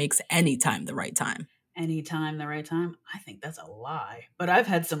person just makes any time the right time? Anytime the right time? I think that's a lie. But I've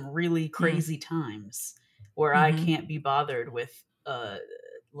had some really crazy times where I can't be bothered with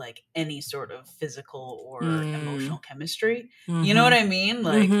like any sort of physical or emotional chemistry. You know what I mean?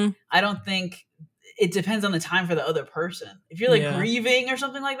 Like I don't think it depends on the time for the other person. If you're like grieving or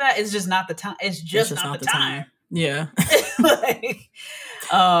something like that, it's just not the time. It's just not the time. Yeah. Like,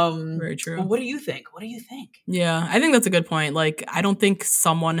 very true. Well, what do you think? Yeah, I think that's a good point. Like, I don't think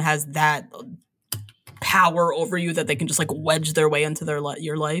someone has that power over you that they can just like wedge their way into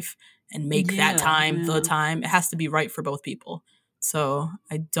your life and make that time the time. It has to be right for both people. So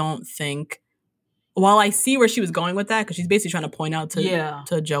I don't think, while I see where she was going with that, because she's basically trying to point out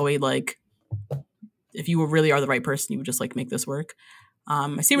to Joey, like, if you really are the right person, you would just like make this work.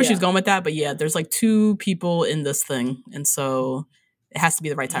 I see where she's going with that, but there's like two people in this thing, and so it has to be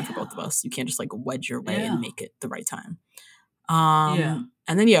the right time for both of us. You can't just like wedge your way and make it the right time. And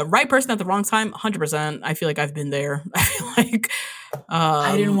then right person at the wrong time, 100%. I feel like I've been there. I feel like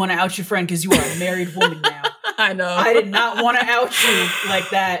I didn't want to out your friend because you are a married woman now. I know. I did not want to out you like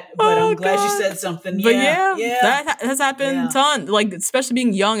that, but I'm glad you said something. But yeah, that has happened a ton. Like, especially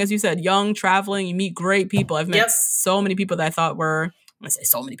being young, as you said, young, traveling, you meet great people. I've met so many people that I thought were, I say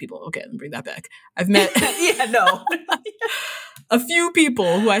so many people. Okay, let me bring that back. I've met a few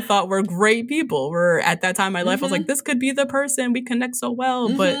people who I thought were great people. Were at that time in my life, I was like, this could be the person. We connect so well.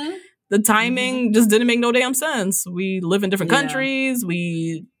 But the timing just didn't make no damn sense. We live in different countries.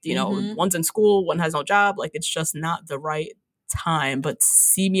 We, you know, one's in school, one has no job. Like, it's just not the right time. But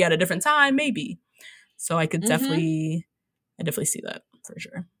see me at a different time, maybe. So I could definitely see that for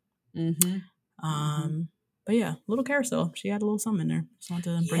sure. But yeah, little Carousel. She had a little something in there. Just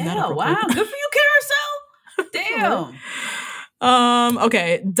wanted to bring that up real quick. Wow, good for you, Carousel. Damn.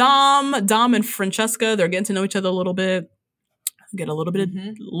 Okay, Dom and Francesca, they're getting to know each other a little bit. Get a little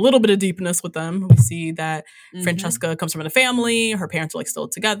bit of deepness with them. We see that Francesca comes from a family. Her parents are like still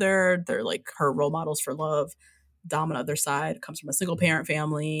together. They're like her role models for love. Dom on the other side comes from a single parent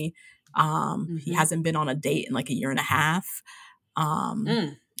family. He hasn't been on a date in like a year and a half.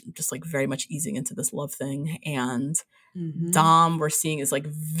 Just like very much easing into this love thing. And Dom, we're seeing, is like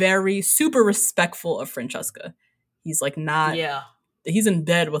very super respectful of Francesca. He's like not, he's in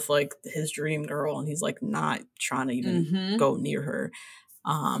bed with like his dream girl, and he's like not trying to even go near her.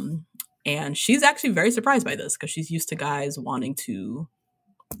 And she's actually very surprised by this because she's used to guys wanting to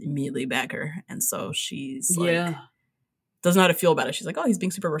immediately bag her. And so she's like, doesn't know how to feel about it. She's like, oh, he's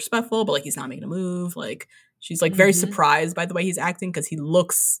being super respectful, but like he's not making a move. Like, she's like very surprised by the way he's acting because he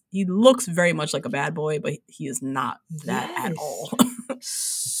looks very much like a bad boy, but he is not that at all.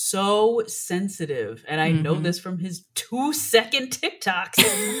 So sensitive. And I know this from his 2-second TikToks.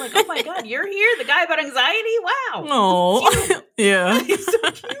 And I'm like, oh my God, you're here? The guy about anxiety? Wow. Oh, yeah. He's so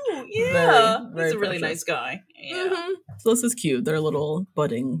cute. Yeah. Very he's a really nice guy. Yeah. So this is cute. Their little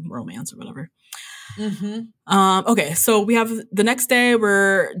budding romance or whatever. Okay, so we have the next day,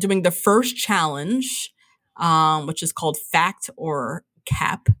 we're doing the first challenge, which is called Fact or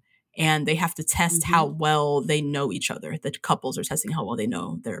Cap. And they have to test how well they know each other. The couples are testing how well they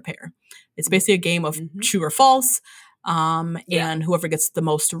know their pair. It's basically a game of true or false. And whoever gets the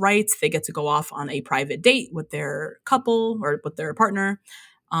most right, they get to go off on a private date with their couple or with their partner.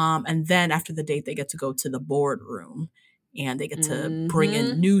 And then after the date, they get to go to the boardroom. And they get to bring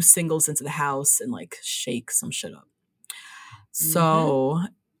in new singles into the house and like shake some shit up. So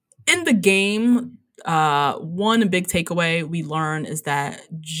in the game, one big takeaway we learn is that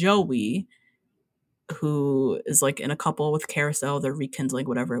Joey, who is like in a couple with Carousel, they're rekindling,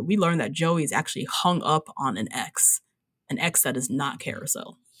 whatever. We learn that Joey is actually hung up on an ex that is not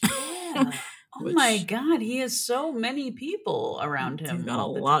Carousel. Yeah. Oh my God, he has so many people around him. He's got a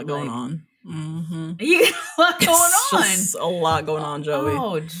lot going on. He got a lot going on. Just a lot going on, Joey.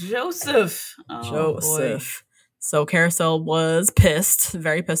 Oh, Joseph. Oh, Joseph. Boy. So Carousel was pissed,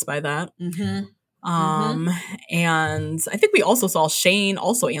 very pissed by that. And I think we also saw Shane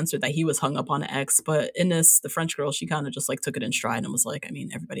also answered that he was hung up on an ex, but Ines, the French girl, she kind of just like took it in stride and was like, I mean,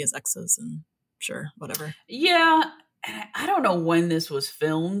 everybody has exes and sure, whatever. Yeah. I don't know when this was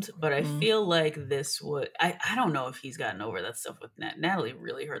filmed, but I feel like this would, I don't know if he's gotten over that stuff with Natalie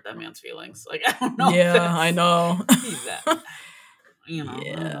really hurt that man's feelings. Like, I don't know. Yeah, I know. I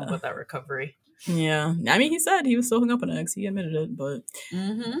don't know about that recovery. Yeah. I mean, he said he was still hung up on an ex. He admitted it, but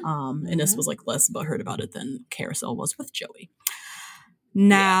Ines was like less butthurt about it than Carousel was with Joey.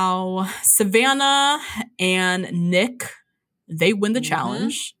 Now, Savannah and Nick, they win the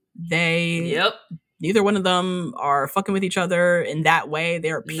challenge. Neither one of them are fucking with each other in that way.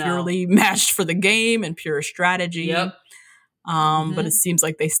 They are purely matched for the game and pure strategy. But it seems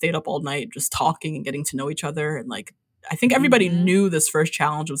like they stayed up all night just talking and getting to know each other. And like, I think everybody knew this first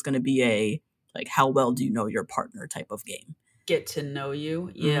challenge was going to be a, like, how well do you know your partner type of game. Get to know you.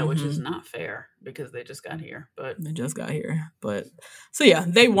 Yeah, which is not fair because they just got here. But so yeah,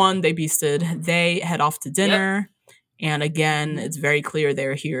 they won. They beasted. They head off to dinner. And again, it's very clear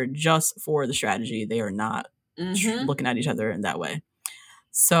they're here just for the strategy. They are not looking at each other in that way.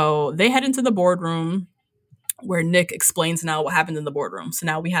 So they head into the boardroom where Nick explains now what happened in the boardroom. So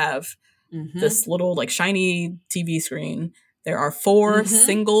now we have this little like shiny TV screen. There are 4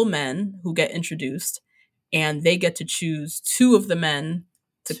 single men who get introduced, and they get to choose 2 of the men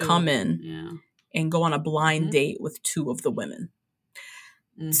to come in and go on a blind date with 2 of the women.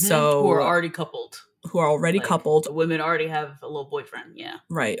 So who are already coupled. Coupled. The women already have a little boyfriend,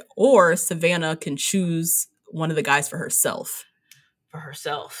 Right. Or Savannah can choose one of the guys for herself.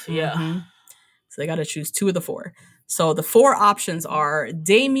 So they got to choose 2 of the 4. So the 4 options are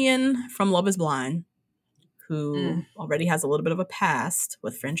Damien from Love is Blind, who already has a little bit of a past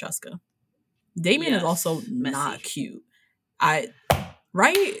with Francesca. Damien is also not cute.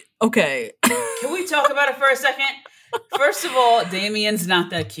 Right? Okay. Can we talk about it for a second? First of all, Damien's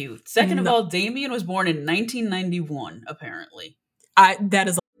not that cute. Second of all, Damien was born in 1991, apparently. That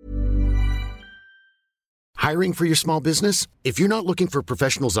is. Hiring for your small business? If you're not looking for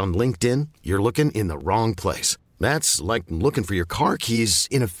professionals on LinkedIn, you're looking in the wrong place. That's like looking for your car keys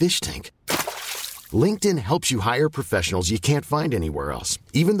in a fish tank. LinkedIn helps you hire professionals you can't find anywhere else,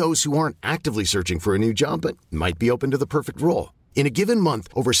 even those who aren't actively searching for a new job but might be open to the perfect role. In a given month,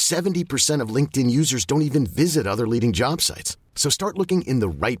 over 70% of LinkedIn users don't even visit other leading job sites. So start looking in the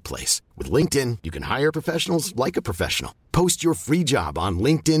right place. With LinkedIn, you can hire professionals like a professional. Post your free job on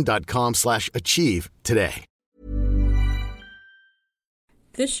linkedin.com/achieve today.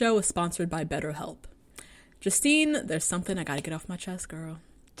 This show is sponsored by BetterHelp. Justine, there's something I gotta get off my chest, girl.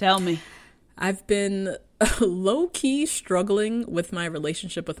 Tell me. I've been low-key struggling with my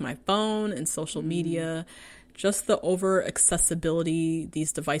relationship with my phone and social media. Just the over-accessibility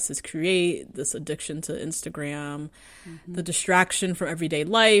these devices create, this addiction to Instagram, the distraction from everyday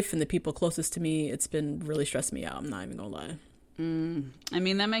life and the people closest to me, it's been really stressing me out. I'm not even gonna lie. I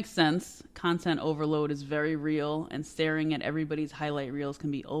mean, that makes sense. Content overload is very real, and staring at everybody's highlight reels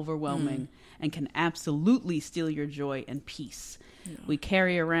can be overwhelming and can absolutely steal your joy and peace. Yeah. We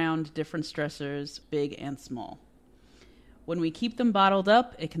carry around different stressors, big and small. When we keep them bottled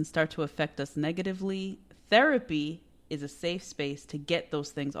up, it can start to affect us negatively. Therapy is a safe space to get those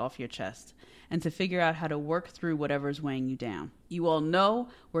things off your chest and to figure out how to work through whatever's weighing you down. You all know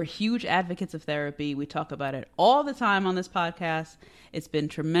we're huge advocates of therapy. We talk about it all the time on this podcast. It's been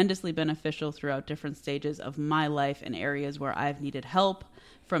tremendously beneficial throughout different stages of my life and areas where I've needed help,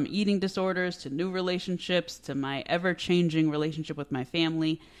 from eating disorders to new relationships to my ever-changing relationship with my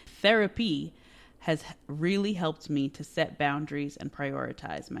family. Therapy has really helped me to set boundaries and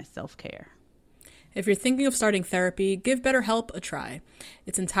prioritize my self-care. If you're thinking of starting therapy, give BetterHelp a try.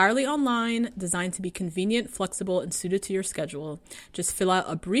 It's entirely online, designed to be convenient, flexible, and suited to your schedule. Just fill out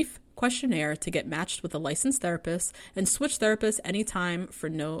a brief questionnaire to get matched with a licensed therapist and switch therapists anytime for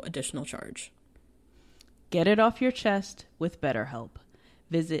no additional charge. Get it off your chest with BetterHelp.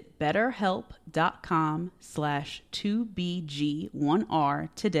 Visit betterhelp.com/2BG1R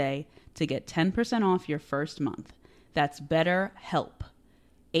today to get 10% off your first month. That's BetterHelp.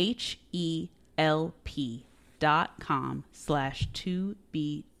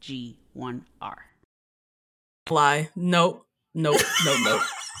 HELP.com/2BG1R. Lie. Nope.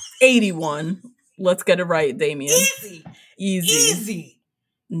 81. Let's get it right, Damien. Easy.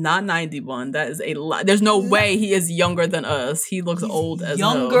 Not 91. That is a lie. There's no way he is younger than us. He looks old as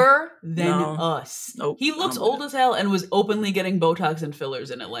hell. Younger than us. Nope. He looks old as hell and was openly getting Botox and fillers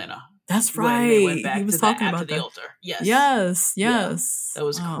in Atlanta. That's right. They went back he was to talking that about after that. the altar. Yes. Yeah. That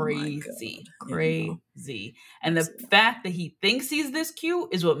was Oh crazy. my God. Crazy. And the fact that he thinks he's this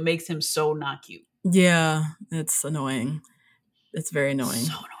cute is what makes him so not cute. Yeah, it's annoying. It's very annoying.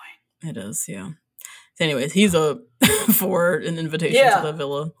 So annoying. It is, yeah. Anyways, he's up for an invitation to the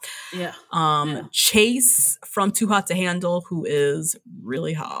villa. Yeah. Chase from Too Hot to Handle, who is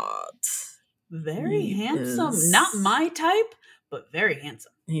really hot. Very handsome. Not my type, but very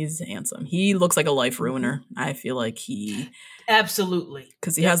handsome. He's handsome. He looks like a life ruiner. I feel like he... Absolutely.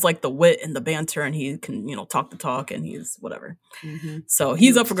 Because he has like the wit and the banter and he can, talk the talk and he's whatever. So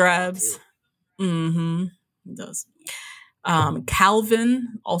he's up for grabs. He does.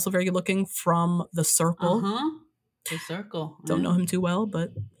 Calvin, also very good looking, from The Circle. The Circle. Don't know him too well,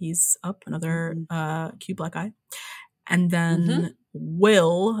 but he's up. Another cute black guy. And then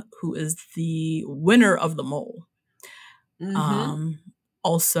Will, who is the winner of The Mole.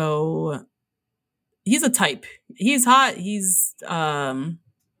 Also, he's a type. He's hot. He's a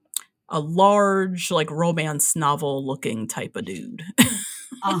large, like, romance novel looking type of dude.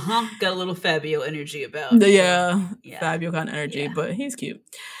 Got a little Fabio energy about. Yeah. Fabio kind of energy, but he's cute.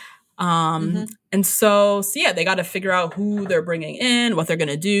 And so they got to figure out who they're bringing in, what they're going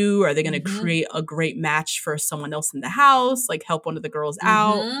to do. Are they going to create a great match for someone else in the house, like help one of the girls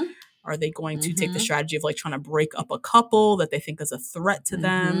out? Are they going to take the strategy of like trying to break up a couple that they think is a threat to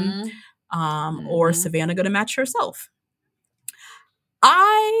them? Or Savannah going to match herself?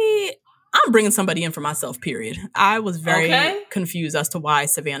 I'm bringing somebody in for myself, period. I was very confused as to why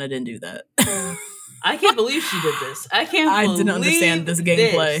Savannah didn't do that. I can't believe she did this. I didn't understand this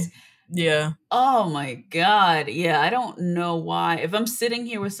gameplay. Yeah. Oh my God. Yeah, I don't know why. If I'm sitting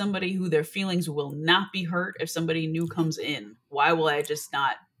here with somebody who their feelings will not be hurt if somebody new comes in, why will I just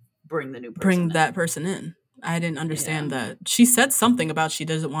not bring the new person that person in? I didn't understand that. She said something about she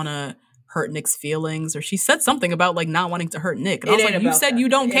doesn't want to hurt Nick's feelings, or she said something about like not wanting to hurt Nick. And I was like, you about said that. you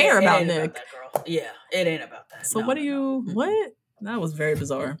don't care about It ain't Nick. about that, girl. Yeah, it ain't about that. So No, what do no, you no. what? That was very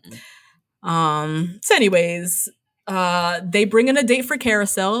bizarre. So anyways, they bring in a date for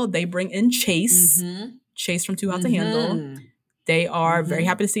Carousel. They bring in Chase. Chase from Too Hot to Handle. They are very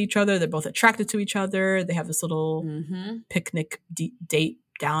happy to see each other. They're both attracted to each other. They have this little picnic date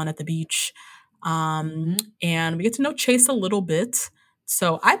down at the beach. And we get to know Chase a little bit.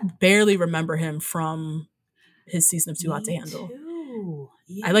 So I barely remember him from his season of Too Hot to Handle.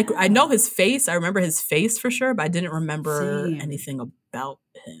 Yeah. I know his face. I remember his face for sure, but I didn't remember anything about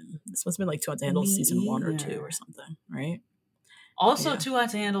him. This must have been like Too Hot to Handle season 1 or 2 or something, right? Also, Too Hot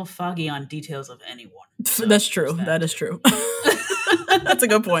to Handle, foggy on details of anyone. So that's true. That is true. That's a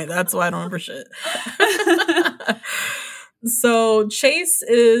good point. That's why I don't remember shit. So Chase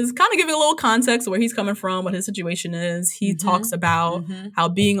is kind of giving a little context of where he's coming from, what his situation is. He talks about how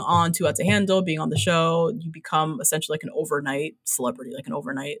being on Too Hot to Handle, being on the show, you become essentially like an overnight celebrity, like an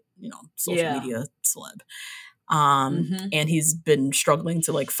overnight, social media celeb. And he's been struggling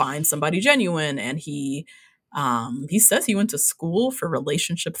to like find somebody genuine. And he says he went to school for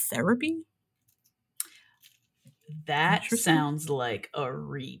relationship therapy. That sounds like a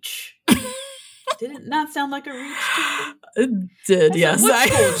reach. Did it not sound like a reach to you? It did, yes. What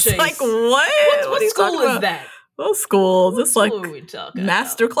school, Chase? Like, what? What school is that? What school? This like are we talking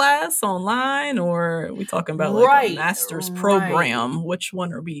master class online, or are we talking about like a master's program? Which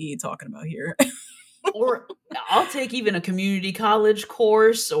one are we talking about here? Or I'll take even a community college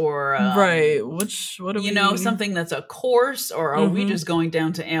course, or what are we? Something that's a course, or are we just going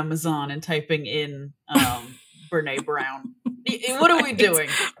down to Amazon and typing in Brene Brown? What are we doing?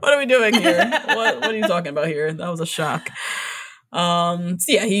 What are we doing here? What are you talking about here? That was a shock. So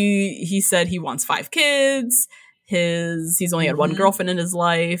yeah, he said he wants 5 kids. He's only had one girlfriend in his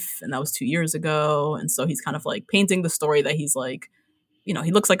life, and that was 2 years ago. And so he's kind of like painting the story that he's like, he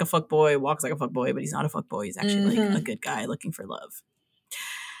looks like a fuckboy, walks like a fuckboy, but he's not a fuckboy. He's actually like a good guy looking for love.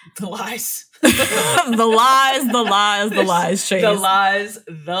 The lies. the lies, Chase. The lies.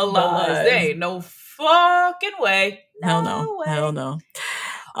 There ain't no fucking way. Hell no.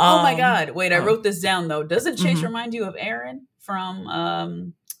 Oh my God. Wait, I wrote this down though. Doesn't Chase remind you of Aaron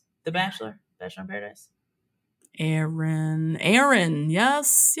from The Bachelor? Bachelor in Paradise? Aaron,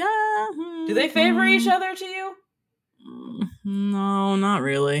 yes. Yeah. Do they favor each other to you? No, not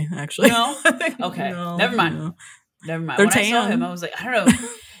really, actually. No? Okay. No, Never mind. No. Never mind. They're when tan. I saw him, I was like, I don't know.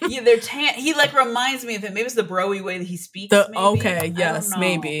 Yeah, they're tan. He like reminds me of him. Maybe it's the bro-y way that he speaks. Okay, yes,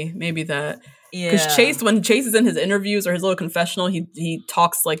 maybe that. Yeah. Because when Chase is in his interviews or his little confessional, he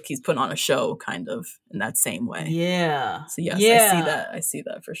talks like he's putting on a show, kind of in that same way. Yeah. So yes, I see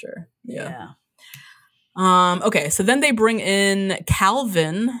that for sure. Yeah. Okay, so then they bring in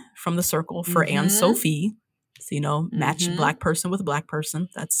Calvin from the circle for Anne Sophie. So, match black person with black person.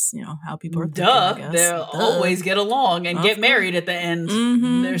 That's, how people are thinking, I guess. They'll always get along and get married at the end.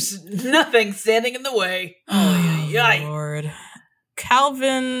 There's nothing standing in the way. Oh, Lord.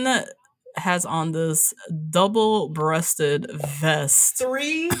 Calvin has on this double-breasted vest.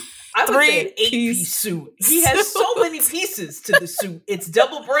 I would say an 8-piece suit. He has so many pieces to the suit. It's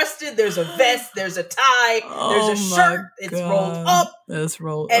double-breasted. There's a vest. There's a tie. There's a shirt. It's rolled up. It's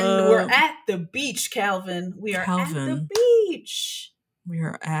rolled up. And we're at the beach, Calvin. We are at the beach. We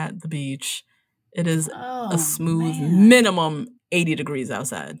are at the beach. It is a smooth minimum 80 degrees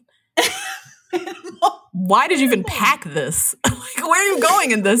outside. Why did you even pack this? Like, where are you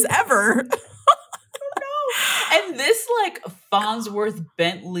going in this ever? And this like Farnsworth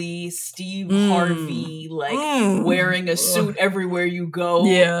Bentley, Steve Harvey, like wearing a suit everywhere you go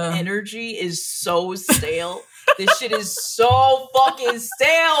energy is so stale. This shit is so fucking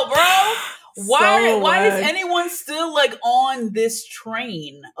stale, bro. Why is anyone still like on this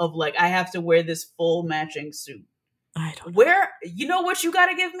train of like, I have to wear this full matching suit? I don't know. You know what you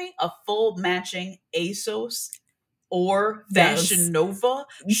gotta give me? A full matching ASOS or Fashion Nova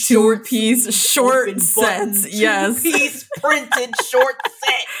short sets. Yes. 2-piece printed short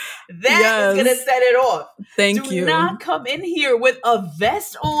set. That is gonna set it off. Thank you. Do not come in here with a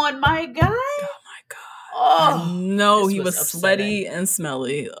vest on, my guy. Oh my God. Oh no, he was sweaty and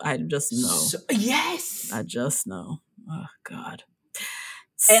smelly. I just know. Yes. I just know. Oh God.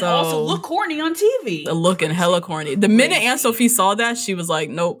 And also look corny on TV. Looking hella corny. The minute Anne Sophie saw that, she was like,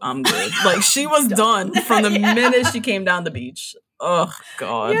 nope, I'm good. Like, she was done from the minute she came down the beach. Oh,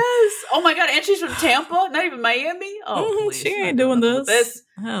 God. Yes. Oh, my God. And she's from Tampa, not even Miami. Oh, please. She ain't doing this.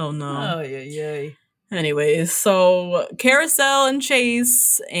 Hell no. Oh, yeah. Anyways, so Carousel and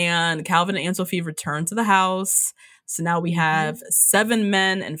Chase and Calvin and Anne Sophie return to the house. So now we have 7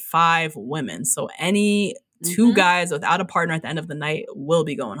 men and 5 women. So any 2 guys without a partner at the end of the night will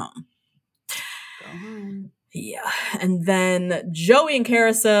be going home. Go home. Yeah. And then Joey and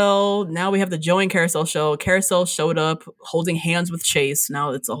Carousel. Now we have the Joey and Carousel show. Carousel showed up holding hands with Chase.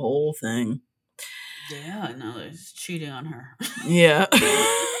 Now it's a whole thing. Yeah, now he's cheating on her. Yeah.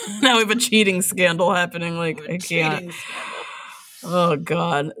 Now we have a cheating scandal happening. Like, I can't. Oh,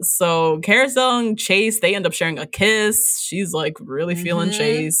 God. So Carousel and Chase, they end up sharing a kiss. She's like really feeling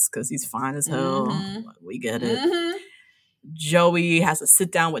Chase because he's fine as hell. We get it. Joey has to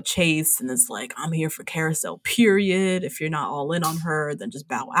sit down with Chase and is like, I'm here for Carousel, period. If you're not all in on her, then just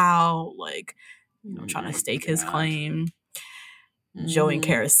bow out. Like, you know, trying to stake his claim. Joey and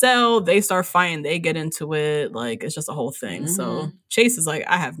Carousel, they start fighting. They get into it. Like, it's just a whole thing. So Chase is like,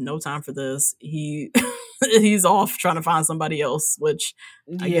 I have no time for this. He's off trying to find somebody else, which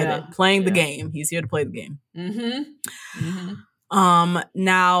I get it. Playing the game. He's here to play the game.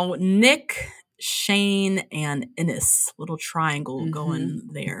 Now, Nick, Shane, and Ennis, little triangle going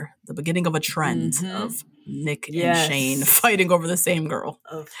there. The beginning of a trend of Nick and Shane fighting over the same girl.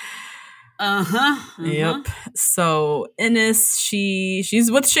 Yep. So Ennis,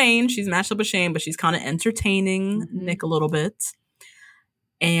 she's with Shane. She's matched up with Shane, but she's kind of entertaining Nick a little bit.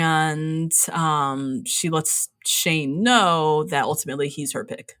 And she lets Shane know that ultimately he's her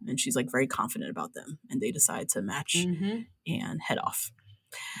pick. And she's like very confident about them. And they decide to match and head off.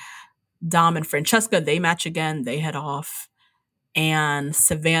 Dom and Francesca, they match again. They head off. And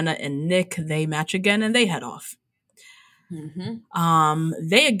Savannah and Nick, they match again and they head off.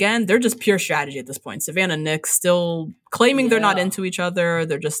 They're just pure strategy at this point. Savannah and Nick still claiming they're not into each other.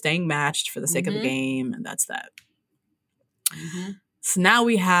 They're just staying matched for the sake of the game. And that's that. So now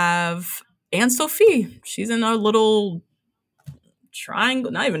we have Anne-Sophie. She's in our little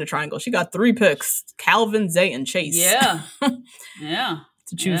triangle. Not even a triangle. She got 3 picks. Calvin, Zay, and Chase. Yeah.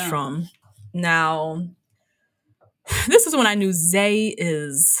 To choose from. Now, this is when I knew Zay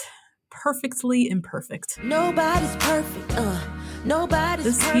is perfectly imperfect. Nobody's perfect.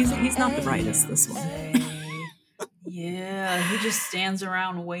 Nobody's perfect. He's not the brightest, this one. Yeah, he just stands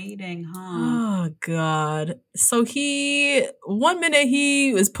around waiting, huh? Oh, God. So one minute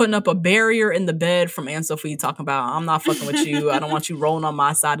he was putting up a barrier in the bed from Anne-Sophie talking about, I'm not fucking with you. I don't want you rolling on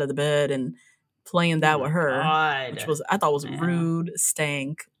my side of the bed and playing that with her. Which I thought was rude,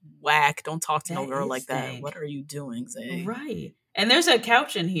 stank, whack. Don't talk to no girl like that. What are you doing, Zay? Right. And there's a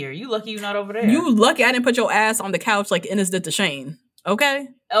couch in here. You lucky you're not over there. You lucky I didn't put your ass on the couch like Ennis did to Shane. Okay?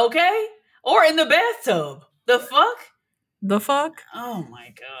 Or in the bathtub. The fuck? Oh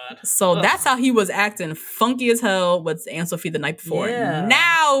my God. So that's how he was acting funky as hell with Anne-Sophie the night before. Yeah.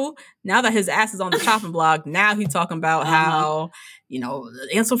 Now that his ass is on the chopping block, now he's talking about how, you know,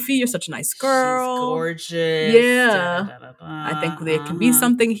 Anne-Sophie, you're such a nice girl. She's gorgeous. Yeah. I think there can be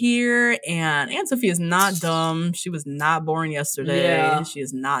something here. And Anne-Sophie is not dumb. She was not born yesterday. Yeah. She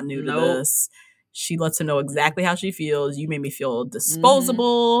is not new to this. She lets him know exactly how she feels. You made me feel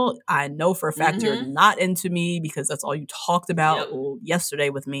disposable. I know for a fact you're not into me because that's all you talked about yesterday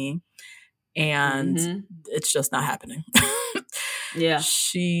with me. And it's just not happening.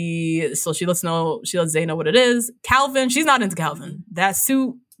 She lets Zay know what it is. Calvin, she's not into Calvin. That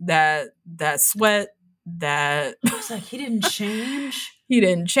suit, that sweat, that... I was like, he didn't change? He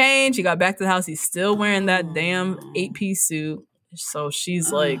didn't change. He got back to the house. He's still wearing that damn 8-piece suit. So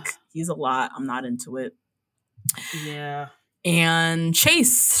she's like, he's a lot. I'm not into it. Yeah. And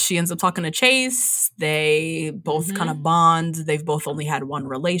Chase, she ends up talking to Chase. They both kind of bond. They've both only had one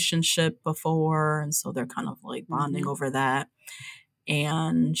relationship before. And so they're kind of like bonding over that.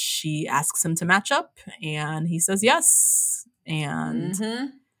 And she asks him to match up. And he says yes.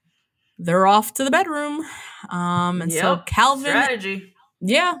 And they're off to the bedroom. And so Calvin... Strategy.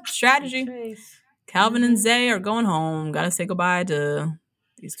 Yeah, strategy. Calvin and Zay are going home. Gotta say goodbye to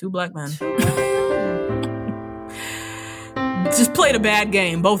these 2 black men. Just played a bad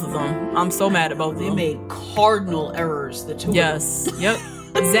game, both of them. I'm so mad at both of them. They made cardinal errors, the 2 of them. Yes. Yep.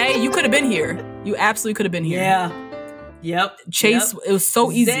 Zay, you could have been here. You absolutely could have been here. Yeah. Yep. Chase, it was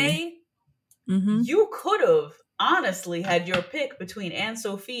so easy. Zay, you could have honestly had your pick between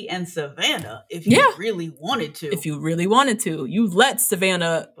Anne-Sophie and Savannah if you really wanted to. If you really wanted to. You let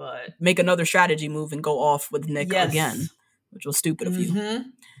Savannah make another strategy move and go off with Nick again, which was stupid of you.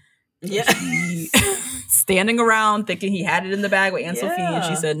 Yeah. Standing around thinking he had it in the bag with Anne-Sophie, and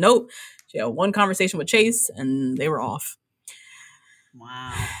she said nope. She had one conversation with Chase and they were off.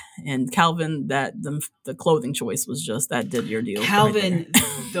 Wow. And Calvin, the clothing choice was just that did your deal. Calvin,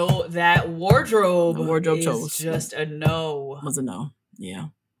 though, that wardrobe is chose just a no. Was a no. Yeah.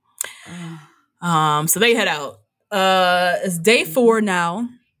 So they head out. It's day 4 now.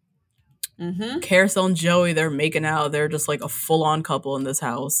 Carousel and Joey, they're making out. They're just like a full-on couple in this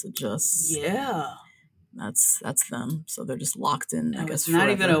house. That's them. So they're just locked in. I guess not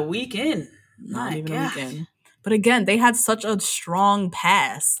even a weekend. Not even a weekend. But again, they had such a strong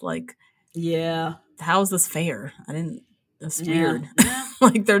past. Like, how is this fair? That's weird.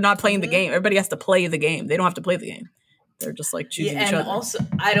 Like, they're not playing the game. Everybody has to play the game. They don't have to play the game. They're just like choosing each other. And also,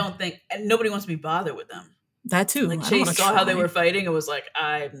 I don't think nobody wants to be bothered with them. That too. Like, Chase saw how they were fighting and was like,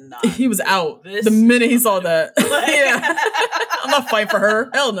 I'm not. He was out the minute he saw that. I'm not fighting for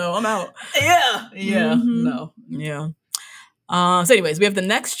her. Hell no, I'm out. No. So anyways, we have the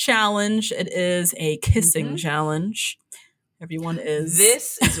next challenge. It is a kissing challenge. Everyone is.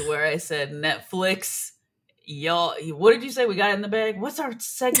 This is where I said Netflix. Y'all, what did you say we got in the bag? What's our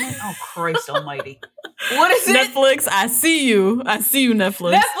segment? Oh, Christ almighty. What is it? Netflix, I see you. I see you,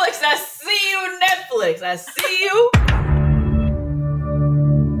 Netflix. Netflix, I see you, Netflix. I see you.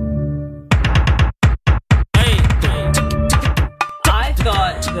 I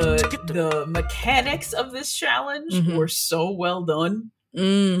thought the mechanics of this challenge were so well done.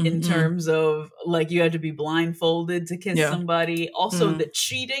 In terms of, like, you had to be blindfolded to kiss somebody. Also, the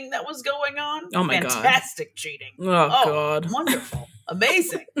cheating that was going on. Oh my God. Fantastic cheating. Oh God. Wonderful.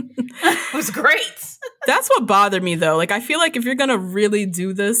 Amazing. It was great. That's what bothered me, though. Like, I feel like if you're going to really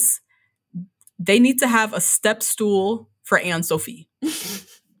do this, they need to have a step stool for Anne Sophie.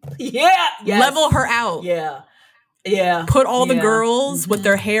 Level her out. Put all the girls with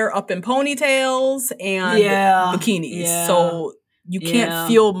their hair up in ponytails and bikinis. So you can't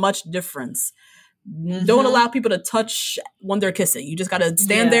feel much difference. Don't allow people to touch when they're kissing. You just got to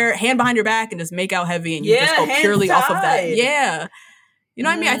stand there, hand behind your back, and just make out heavy, and you just go purely off of that. Yeah. You know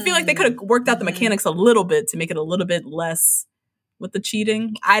what I mean? I feel like they could have worked out the mechanics a little bit to make it a little bit less with the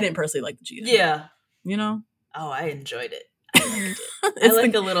cheating. I didn't personally like the cheating. Yeah. You know? Oh, I enjoyed it. I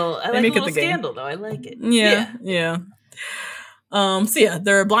like a little scandal, though. I like it. Yeah. So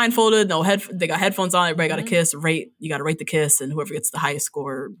they're blindfolded, they got headphones on, everybody got a kiss, you gotta rate the kiss, and whoever gets the highest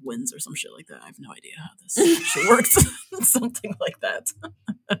score wins or some shit like that. I have no idea how this shit works. Something like that.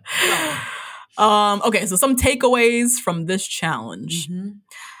 Okay, so some takeaways from this challenge.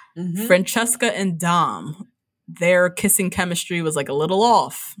 Francesca and Dom, their kissing chemistry was like a little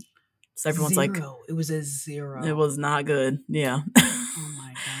off. So everyone's 0. like, it was a 0. It was not good. Yeah. Oh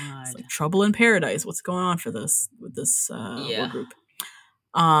my God. It's like trouble in paradise. What's going on with this whole group?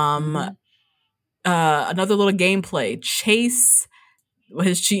 Another little gameplay. Chase,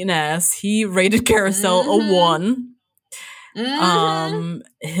 his cheating ass, he rated Carousel a 1. Him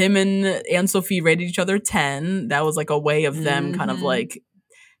and Anne Sophie rated each other 10. That was like a way of them kind of like,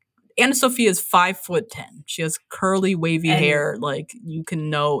 Anna Sophie is 5'10". She has curly, wavy hair. Like, you can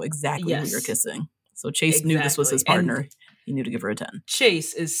know exactly who you're kissing. So Chase knew this was his partner. And he knew to give her a 10.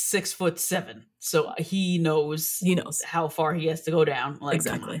 Chase is 6'7", so he knows how far he has to go down. Like,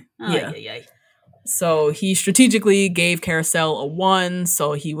 exactly. Yeah. So he strategically gave Carousel a 1,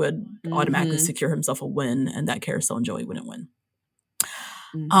 so he would automatically secure himself a win, and that Carousel and Joey wouldn't win.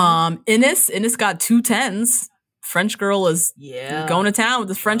 Innis got 2 10s. French girl is going to town with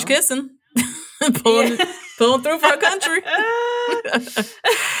this French kissing. pulling through for her country.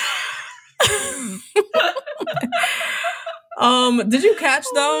 Did you catch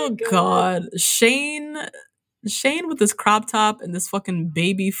though? Oh, God. Shane with this crop top and this fucking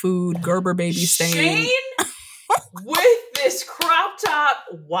baby food, Gerber baby stain. Shane with this crop top.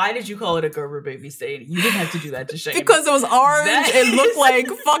 Why did you call it a Gerber baby stain? You didn't have to do that to Shane. Because it was orange. It looked like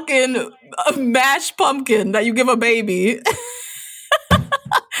fucking a mashed pumpkin that you give a baby.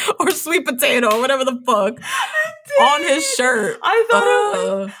 Or sweet potato, or whatever the fuck. On his shirt. I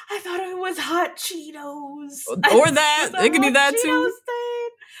thought it was hot Cheetos. Or that. It could be that too.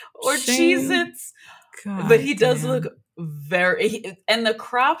 Or Cheez-Its. But he does look very... And the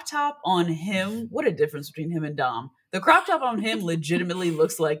crop top on him... What a difference between him and Dom. The crop top on him legitimately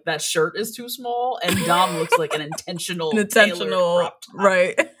looks like that shirt is too small, and Dom looks like an intentional crop top.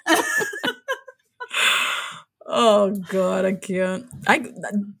 Right. Oh God, I can't.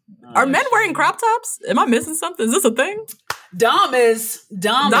 Are men wearing crop tops? Am I missing something? Is this a thing? Dom is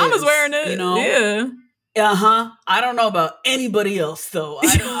wearing it. You know? Yeah. I don't know about anybody else though.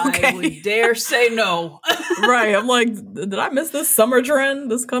 I would dare say no. Right. I'm like, did I miss this summer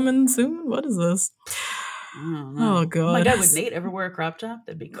trend? This coming soon? What is this? I don't know. Oh God. Oh my God, would Nate ever wear a crop top?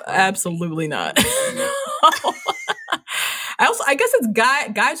 That'd be crazy. Absolutely not. I guess it's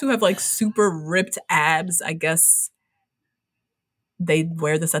guys who have like super ripped abs. I guess they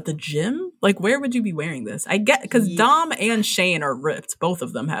wear this at the gym. Like, where would you be wearing this? I get because Dom and Shane are ripped. Both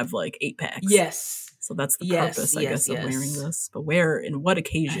of them have like 8 packs. Yes. So that's the purpose, I guess, of wearing this. But in what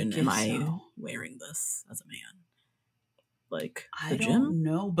occasion am I wearing this as a man? Like the gym? I don't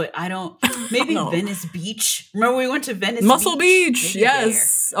know, but I don't. Maybe Venice Beach. Remember we went to Venice Muscle Beach.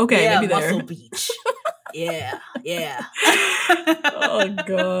 Yes. There. Okay, maybe there. Muscle Beach. Yeah. Oh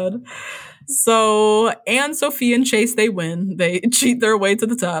God. So Anne, Sophia, and Chase, they win. They cheat their way to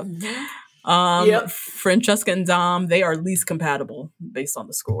the top. Francesca and Dom, they are least compatible based on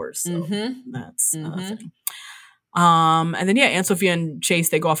the scores. So that's another thing. And then Anne Sophia and Chase,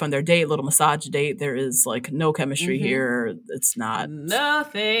 they go off on their date, little massage date. There is like no chemistry here. It's not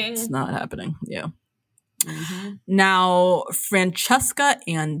nothing. It's not happening. Yeah. Now Francesca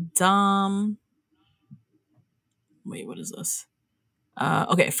and Dom. Wait, what is this?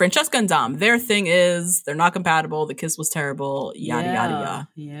 Okay, Francesca and Dom. Their thing is they're not compatible. The kiss was terrible. Yada yada yada.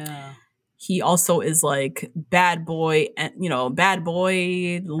 Yeah. He also is like bad boy, bad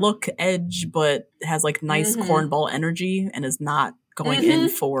boy look, edge, but has like nice cornball energy and is not going in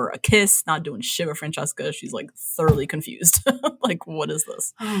for a kiss, not doing shit with Francesca. She's like thoroughly confused. Like, what is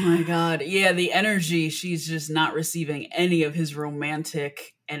this? Oh my God. Yeah, the energy. She's just not receiving any of his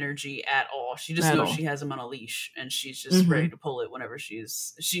romantic energy at all. She just knows she has him on a leash and she's just ready to pull it whenever she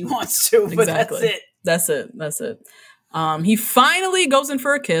wants to. But that's it. He finally goes in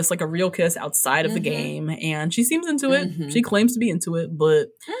for a kiss, like a real kiss outside of the game, and she seems into it. She claims to be into it, but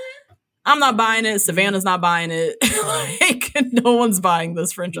I'm not buying it. Savannah's not buying it. Like, no one's buying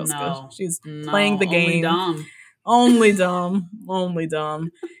this Francesca. No, she's playing the game. Only Dom.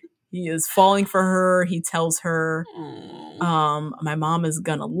 He is falling for her. He tells her, my mom is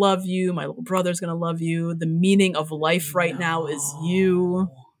gonna love you. My little brother's gonna love you. The meaning of life right now is you.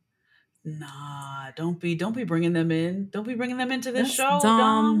 Nah, don't be bringing them in. Don't be bringing them into this show,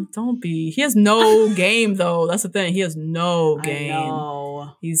 Dom. Don't be. He has no game, though. That's the thing. He has no game. I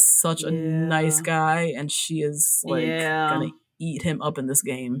know. He's such a nice guy, and she is like gonna eat him up in this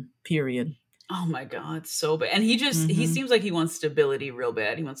game. Period. Oh my God, so bad. And he seems like he wants stability real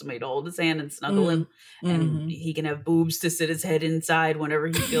bad. He wants somebody to hold his hand and snuggle him. And he can have boobs to sit his head inside whenever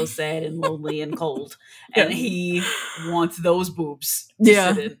he feels sad and lonely and cold. And he wants those boobs to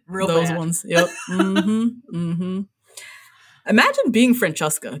sit in real those bad. Ones. Yep. Imagine being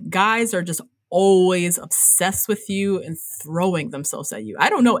Francesca. Guys are just always obsessed with you and throwing themselves at you. I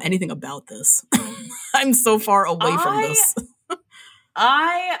don't know anything about this. I'm so far away from this.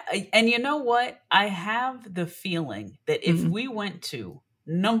 And you know what? I have the feeling that if we went to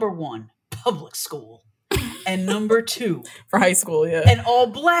number 1, public school, and number 2, for high school, an all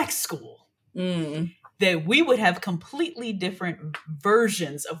black school, that we would have completely different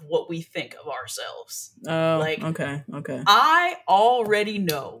versions of what we think of ourselves. Oh, like, okay. I already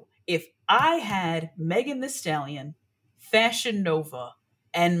know if I had Megan Thee Stallion, Fashion Nova,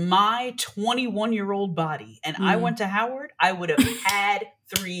 and my 21-year-old body, and I went to Howard, I would have had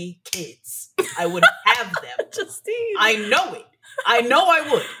 3 kids. I would have them. Justine. I know it. I know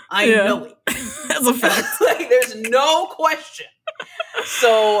I would. I know it. That's a fact. Like, there's no question.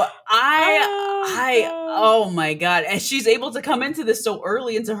 So oh my God. And she's able to come into this so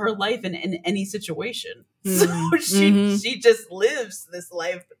early into her life in any situation. So she just lives this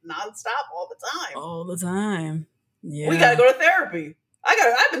life nonstop all the time. Yeah. We gotta go to therapy.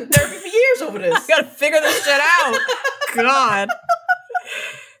 I've been in therapy for years over this. I gotta figure this shit out. God.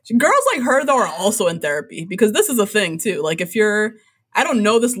 Girls like her, though, are also in therapy because this is a thing, too. Like, if I don't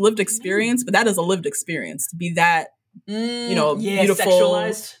know this lived experience, but that is a lived experience to be that,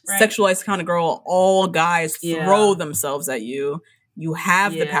 beautiful, sexualized kind of girl. All guys throw themselves at you. You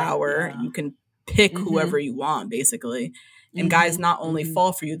have the power. You can pick whoever you want, basically. And guys not only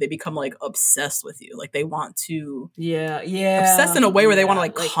fall for you, they become like obsessed with you. Like they want to obsessed in a way where they want to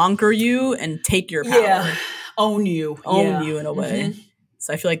like conquer you and take your power. Own you in a way.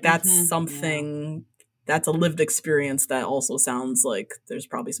 So I feel like that's something that's a lived experience that also sounds like there's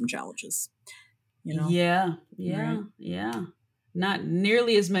probably some challenges. You know? Yeah. Not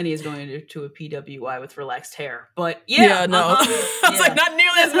nearly as many as going to a PWI with relaxed hair, but it's like not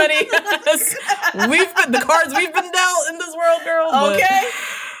nearly as many as the cards we've been dealt in this world, girl. Okay.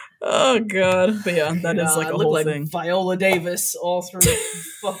 Oh God, but that is like a whole like thing. Viola Davis all through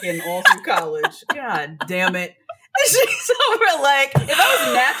college. God damn it! She's over like if I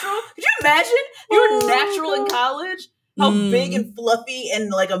was natural. Could you imagine you were natural in college? How big and fluffy and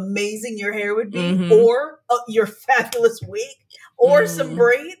like amazing your hair would be, or your fabulous wig, or some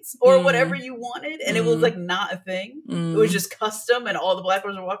braids, or whatever you wanted, and it was like not a thing. It was just custom, and all the black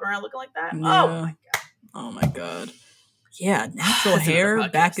girls were walking around looking like that. Yeah. Oh my God! Oh my God! Yeah, natural That's another hair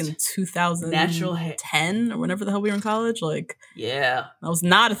back podcast. in 2010 Natural hair. or whenever the hell we were in college. Like, Yeah. that was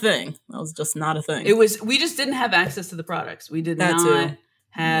not a thing. That was just not a thing. We just didn't have access to the products. We did That not too.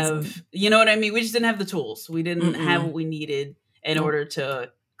 have, you know what I mean? We just didn't have the tools. We didn't have what we needed in order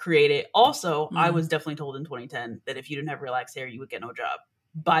to create it. Also, I was definitely told in 2010 that if you didn't have relaxed hair, you would get no job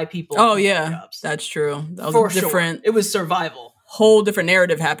by people. Oh, who had yeah. jobs. That's true. That was For a different, sure. It was survival. whole different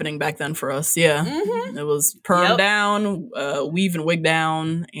narrative happening back then for us. Yeah. It was perm down, weave and wig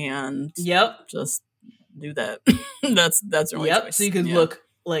down, and just do that. that's your only choice. So you could look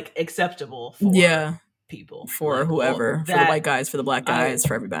like acceptable for people. For like, whoever. For the white guys, for the black guys,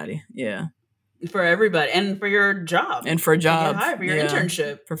 for everybody. Yeah. For everybody. And for your job. And for a job. For your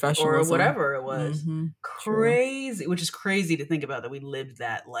internship. Professionalism. Or whatever it was. Crazy. Which is crazy to think about that we lived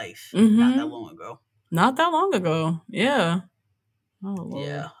that life Mm-hmm. not that long ago. Not that long ago. Yeah. Oh, Lord.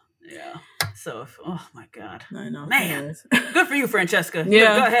 Yeah. So, oh my God. I know. Man. Good for you, Francesca.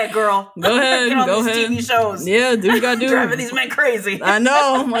 Yeah. Go ahead, girl. Go ahead. Get on Go these ahead. TV shows. Yeah, do what you gotta do. Driving these men crazy. I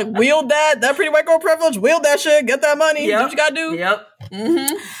know. I'm like, wield that pretty white girl privilege. Wield that shit. Get that money. Do what you gotta do. Yep.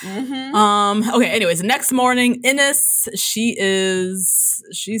 Okay, anyways, the next morning, Ines,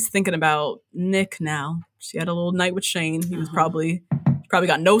 she's thinking about Nick now. She had a little night with Shane. He was probably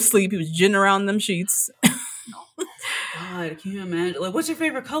got no sleep. He was jitting around them sheets. God, can you imagine? Like, what's your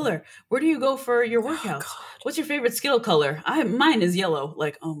favorite color? Where do you go for your workouts? What's your favorite Skittle color? Mine is yellow.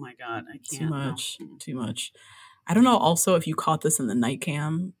 Like, oh my God, I can't. Too much. I don't know also if you caught this in the night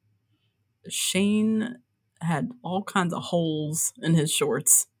cam. Shane had all kinds of holes in his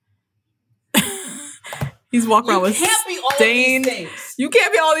shorts. He's walking around with stained. You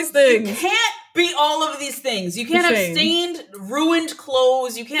can't be all these things. You can't be all of these things. You can't have stained, ruined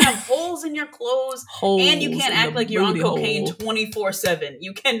clothes. You can't have holes in your clothes. And you can't act like you're on cocaine 24/7.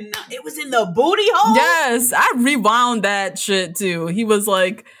 You cannot. It was in the booty hole? Yes. I rewound that shit too. He was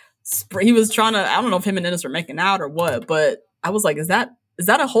like, he was trying to, I don't know if him and Dennis were making out or what, but I was like, is that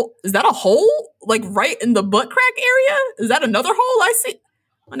a hole? Is that a hole? Like right in the butt crack area? Is that another hole I see?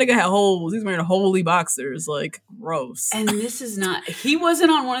 My nigga had holes. He's wearing holy boxers. Like, gross. And this is not... He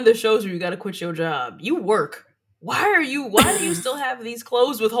wasn't on one of the shows where you got to quit your job. You work. Why do you still have these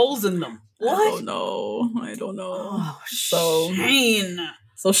clothes with holes in them? What? I don't know. Oh, Shane.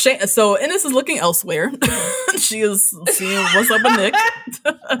 So Ines is looking elsewhere. She is seeing what's up with Nick.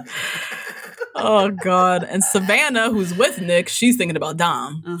 Oh, God. And Savannah, who's with Nick, she's thinking about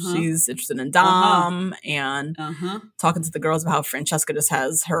Dom. She's interested in Dom and talking to the girls about how Francesca just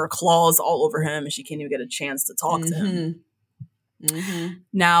has her claws all over him and she can't even get a chance to talk to him.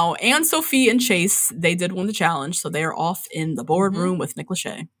 Now, Anne-Sophie and Chase, they did win the challenge, so they are off in the boardroom with Nick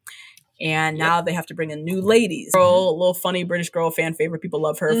Lachey. And now they have to bring in new ladies. A little funny British girl, fan favorite. People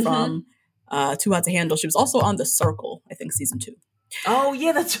love her from Too Hot to Handle. She was also on The Circle, I think, season 2. Oh,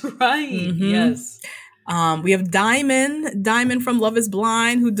 yeah, that's right. Yes. We have Diamond from Love is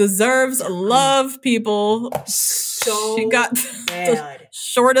Blind, who deserves love, people. She got the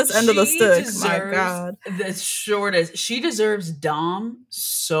shortest end of the stick. My God. The shortest. She deserves Dom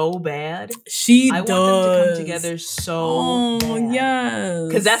so bad. I want them to come together so bad. Yes.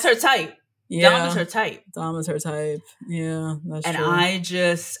 Because that's her type. Yeah. Dom is her type. Yeah, that's and true.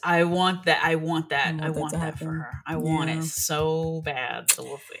 I want that. I want that for her. I want it so bad.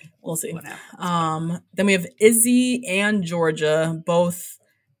 So we'll see. What happens. Then we have Izzy and Georgia. Both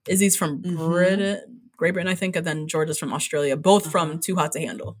Izzy's from Great Britain, I think, and then Georgia's from Australia. Both from Too Hot to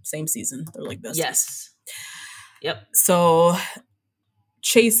Handle. Same season. They're like besties. Yes. Yep. So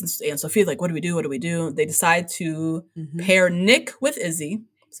Chase and Sophie like, what do we do? They decide to pair Nick with Izzy.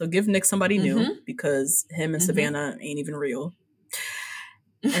 So give Nick somebody new because him and Savannah ain't even real.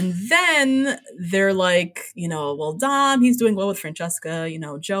 And then they're like, well, Dom, he's doing well with Francesca.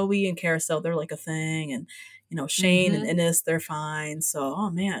 Joey and Carousel, they're like a thing. And, Shane and Ines, they're fine. So, oh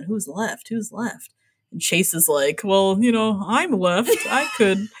man, who's left? And Chase is like, well, I'm left.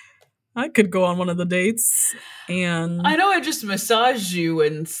 I could go on one of the dates. And I know I just massaged you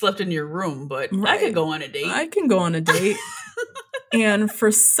and slept in your room, but I could go on a date. I can go on a date. And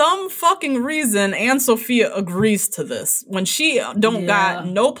for some fucking reason, Anne-Sophia agrees to this when she got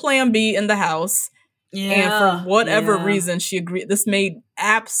no plan B in the house. Yeah. And for whatever reason, she agreed. This made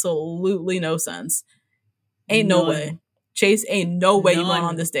absolutely no sense. Ain't no way. Chase, ain't no way you going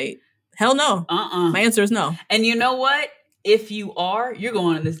on this date. Hell no. My answer is no. And you know what? If you are, you're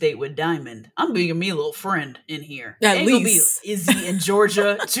going on this date with Diamond. I'm being me a little friend in here. At least. Gonna be Izzy and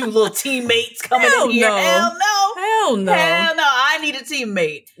Georgia, 2 little teammates coming in here. No. Hell no. I need a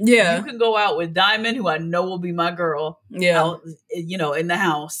teammate. Yeah. You can go out with Diamond, who I know will be my girl. Yeah. Out, in the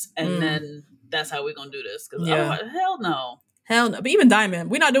house. And then that's how we're gonna do this. Because hell no. Hell no. But even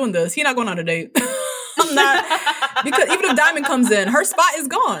Diamond, we're not doing this. He's not going on a date. I'm not. Because even if Diamond comes in, her spot is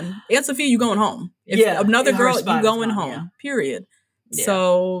gone. Aunt Sophia, you going home. If another girl, you going home. Period. Yeah.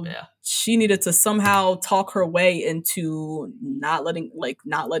 So she needed to somehow talk her way into not letting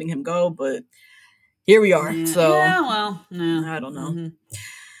him go. But here we are. Yeah. So I don't know.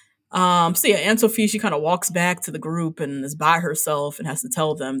 So Aunt Sophie, she kind of walks back to the group and is by herself and has to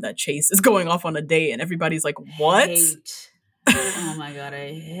tell them that Chase is going off on a date, and everybody's like, "What?" Oh my god,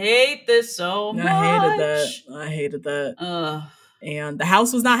 I hate this so much. I hated that. And the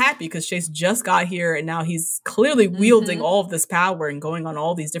house was not happy because Chase just got here, and now he's clearly wielding all of this power and going on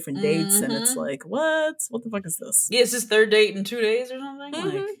all these different dates, and it's like, what the fuck is this? Yeah, it's his third date in 2 days or something.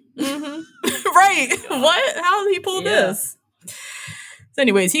 Right? What? How did he pull this? So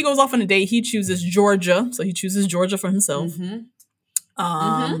anyways, he goes off on a date. He chooses Georgia. So he chooses Georgia for himself.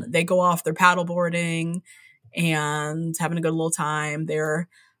 They go off, they're paddleboarding and having a good little time. They're,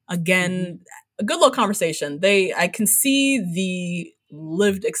 again, a good little conversation. I can see the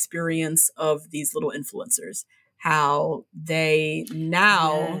lived experience of these little influencers, how they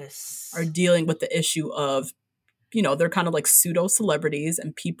now are dealing with the issue of, they're kind of like pseudo celebrities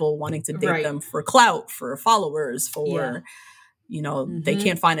and people wanting to date them for clout, for followers, for... they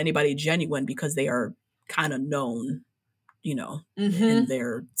can't find anybody genuine because they are kind of known, in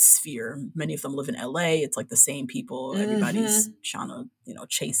their sphere. Many of them live in LA. It's like the same people. Everybody's trying to,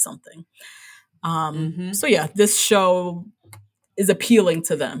 chase something. So yeah, this show is appealing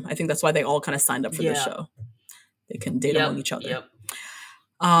to them. I think that's why they all kind of signed up for this show. They can date among each other.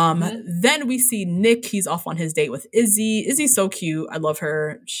 Then we see Nick. He's off on his date with Izzy. Izzy's so cute. I love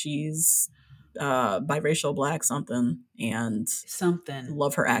her. She's biracial, black, something.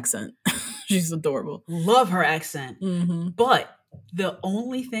 Love her accent. She's adorable. Love her accent. But the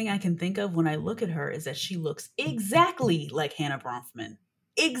only thing I can think of when I look at her is that she looks exactly like Hannah Bronfman.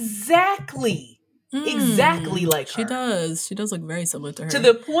 Exactly like her. She does. She does look very similar to her. To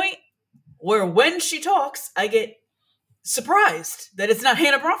the point where when she talks, I get surprised that it's not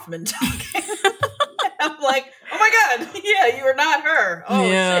Hannah Bronfman talking. I'm like, oh my god, yeah, you are not her. Oh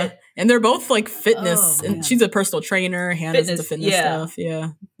shit. And they're both like fitness, and she's a personal trainer. Hannah's into fitness stuff,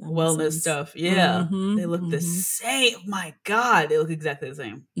 wellness stuff. Yeah, they look the same. My god, they look exactly the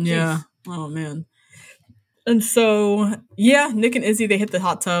same. Yeah. Jeez. Oh man. And so Nick and Izzy, they hit the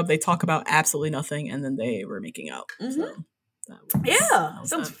hot tub. They talk about absolutely nothing, and then they were making out. So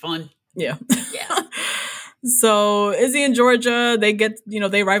sounds fun. Yeah. So Izzy and Georgia, they get,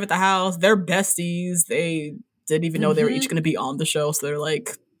 they arrive at the house. They're besties. They didn't even know they were each going to be on the show. So they're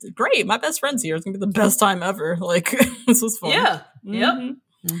like, great, my best friend's here. It's going to be the best time ever. Like, this was fun. Yeah. Yep.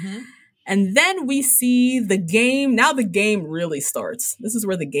 And then we see the game. Now the game really starts. This is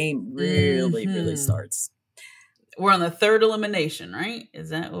where the game really starts. We're on the third elimination, right? Is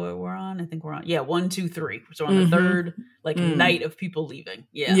that what we're on? I think we're on. Yeah, 1, 2, 3. So we're on the third night of people leaving.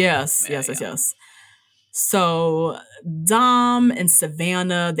 Yeah. Yes. So Dom and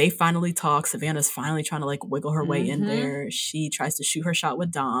Savannah, they finally talk. Savannah's finally trying to like wiggle her way in there. She tries to shoot her shot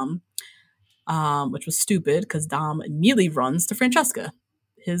with Dom, which was stupid because Dom immediately runs to Francesca.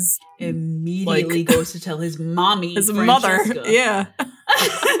 Immediately goes to tell his mommy, his Francesca. mother. Yeah.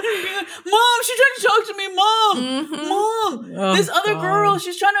 Mom, she's trying to talk to me. Mom, this other girl,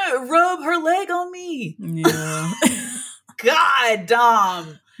 she's trying to rub her leg on me. Yeah. God,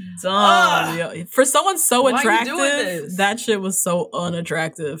 Dom. For someone so attractive, that shit was so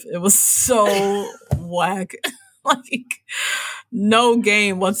unattractive. It was so whack. Like, no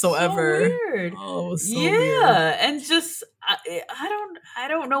game whatsoever. So weird. Oh, it was so weird. And just I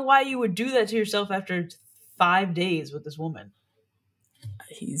don't know why you would do that to yourself after 5 days with this woman.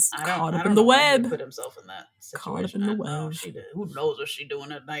 He's caught up in the web. Put himself in that situation. Caught up in the web. Who knows what she's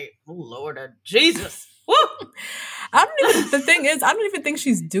doing at night? Oh Lord, Jesus! Woo! The thing is, I don't even think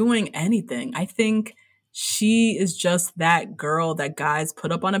she's doing anything. I think she is just that girl that guys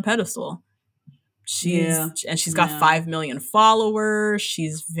put up on a pedestal. She's got 5 million followers.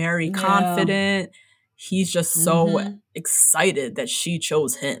 She's very confident. He's just so excited that she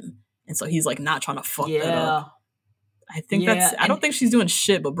chose him, and so he's like not trying to fuck that up. I think I don't think she's doing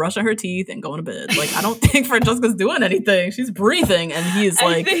shit but brushing her teeth and going to bed. Like, I don't think Francesca's doing anything. She's breathing and he's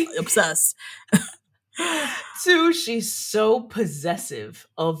like obsessed. Too, she's so possessive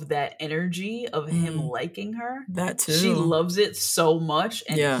of that energy of him liking her. That too. She loves it so much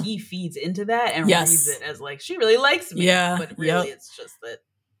and he feeds into that and reads it as like, she really likes me. Yeah. But really it's just that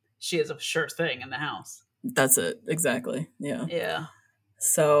she is a sure thing in the house. That's it. Exactly. Yeah. Yeah.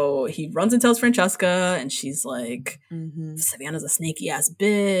 So he runs and tells Francesca, and she's like, Savannah's a snaky ass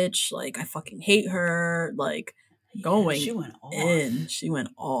bitch. Like, I fucking hate her. Like, going she went off. in. She went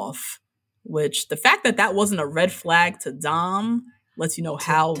off. Which, the fact that wasn't a red flag to Dom lets you know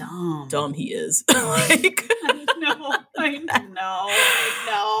how dumb he is. Like, I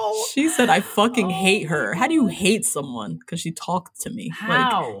know. She said, I fucking hate her. How do you hate someone? Because she talked to me.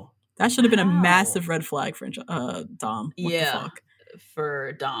 How? Like, that should have been a massive red flag for Dom. What the fuck?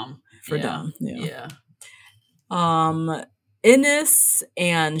 For Dom. Dom. Yeah. Ennis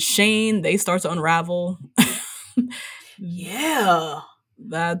and Shane, they start to unravel. Yeah.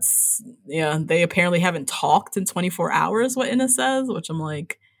 They apparently haven't talked in 24 hours, what Ennis says, which I'm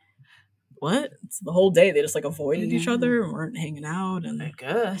like, what? It's the whole day they just like avoided each other and weren't hanging out. And I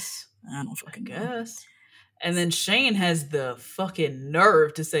guess. I don't fucking guess. And then Shane has the fucking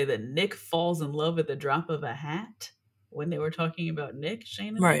nerve to say that Nick falls in love at the drop of a hat when they were talking about Nick,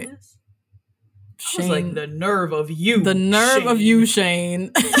 Shane and Ennis. I was like, the nerve of you. The nerve of you, Shane.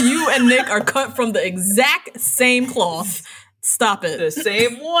 You and Nick are cut from the exact same cloth. Stop it. The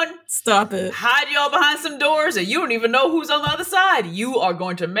same one. Stop it. Hide y'all behind some doors and you don't even know who's on the other side. You are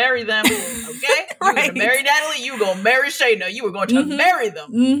going to marry them, okay? You're going to marry Natalie. You going to marry Shayna. You are going to marry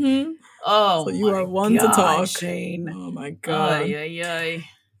them. Mm-hmm. Oh, so you are one to talk. Shane. Oh, my God. Ay.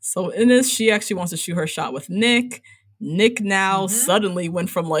 So Ennis, she actually wants to shoot her shot with Nick. Nick now suddenly went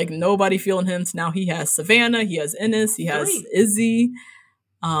from like nobody feeling him to now he has Savannah, he has Ennis, he has Izzy.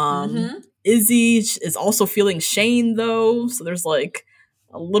 Izzy is also feeling Shane though, so there's like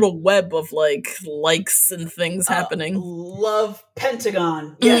a little web of like likes and things happening. Love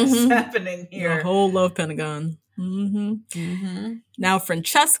Pentagon, yes, happening here. The whole love Pentagon. Now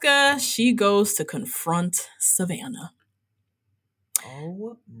Francesca, she goes to confront Savannah.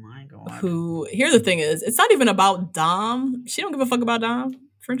 Oh my God. Who, here the thing is, it's not even about Dom. She don't give a fuck about Dom.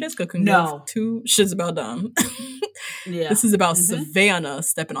 Francesca couldn't give two shits about Dom. This is about Savannah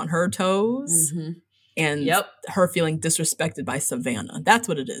stepping on her toes and her feeling disrespected by Savannah. That's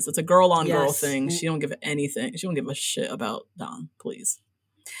what it is. It's a girl on girl thing. She don't give anything. She don't give a shit about Dom, please.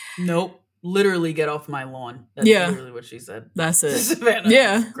 Nope. Literally get off my lawn. That's literally what she said. That's it. Savannah.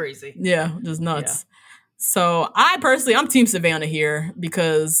 Yeah. Crazy. Yeah. Just nuts. Yeah. So I'm team Savannah here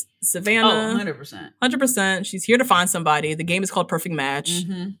because Savannah, 100%. She's here to find somebody. The game is called Perfect Match.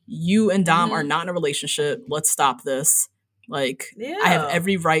 You and Dom are not in a relationship. Let's stop this. Like, I have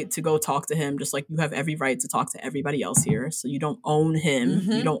every right to go talk to him, just like you have every right to talk to everybody else here. So you don't own him.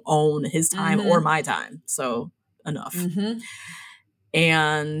 You don't own his time or my time. So enough.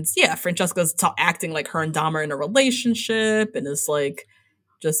 And yeah, Francesca's acting like her and Dom are in a relationship and is like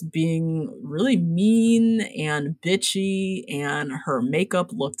just being really mean and bitchy, and her makeup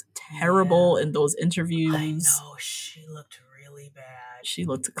looked terrible in those interviews. I know, she looked really bad. She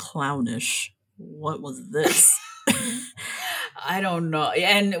looked clownish. What was this? I don't know.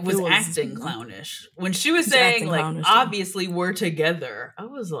 And it was acting clownish. When she was saying, like, clownish, obviously we're together, I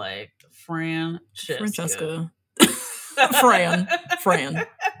was like, Francesca. Fran.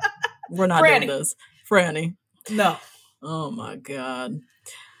 We're not doing this. Franny. No. Oh my God.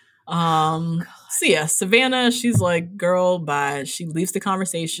 So yeah, Savannah, she's like, girl, bye. She leaves the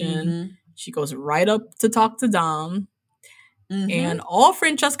conversation. She goes right up to talk to Dom. And all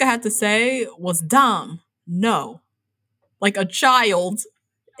Francesca had to say was, Dom, no. Like a child.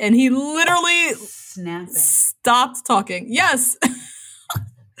 And he literally stopped talking. Yes.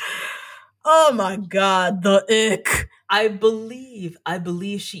 Oh my God, the ick. I believe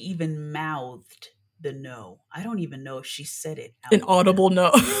she even mouthed the no. I don't even know if she said it out an audible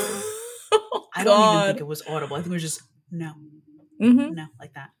no. I don't even think it was audible. I think it was just no. No,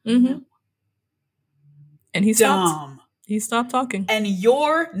 like that. No. And he stopped. He stopped talking. And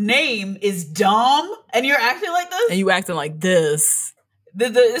your name is Dom, and you're acting like this? And you acting like this.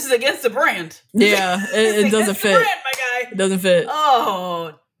 This is against the brand. Yeah, it doesn't fit. Brand, my guy. It doesn't fit.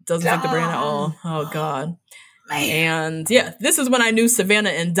 Oh, doesn't fit the brand at all. Oh God. Man. And yeah, this is when I knew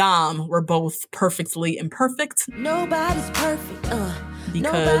Savannah and Dom were both perfectly imperfect. Nobody's perfect.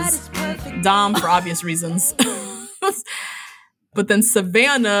 Because Dom, for obvious reasons. But then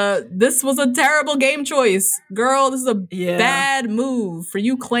Savannah, this was a terrible game choice. Girl, this is a bad move for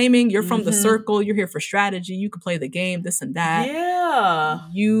you claiming you're from the circle. You're here for strategy. You could play the game, this and that. Yeah.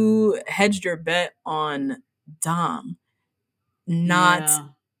 You hedged your bet on Dom, not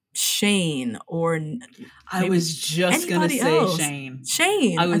Shane or I was just gonna say Shane.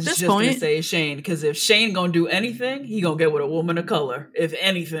 Shane. I was just gonna say Shane, because if Shane gonna do anything, he gonna get with a woman of color. If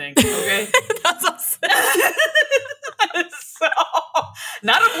anything, okay. That's what I'm saying. So,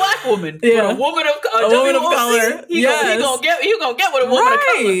 not a black woman, but a woman of a woman of color. He gonna get with a woman of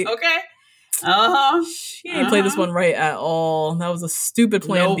color. Okay. She ain't played this one right at all. That was a stupid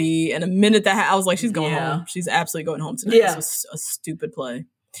plan B. And a minute that I was like, she's going home. She's absolutely going home tonight. This was a stupid play.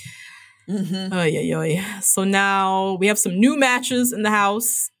 So now we have some new matches in the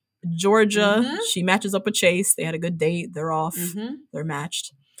house. Georgia, she matches up with Chase. They had a good date. They're off. They're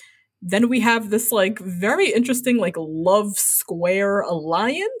matched. Then we have this like very interesting like love square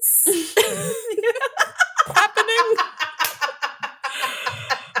alliance happening.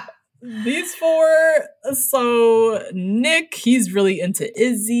 These four. So Nick, he's really into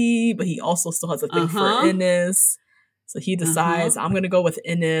Izzy, but he also still has a thing for Ennis. So he decides, I'm going to go with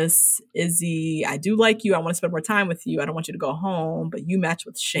Ennis. Izzy, I do like you. I want to spend more time with you. I don't want you to go home, but you match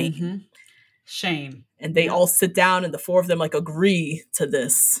with Shane. Shane. And they all sit down and the four of them like agree to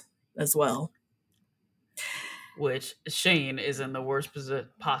this as well. Which Shane is in the worst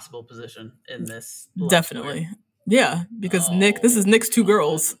possible position in this. Definitely. Yeah, because Nick, this is Nick's two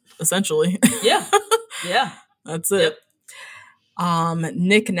girls, essentially. Yeah. That's it. Yep.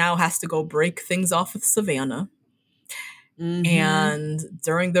 Nick now has to go break things off with Savannah. And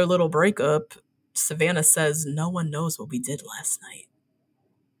during their little breakup, Savannah says, no one knows what we did last night.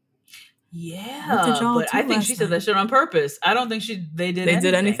 Yeah, but I think she said that shit on purpose. I don't think they did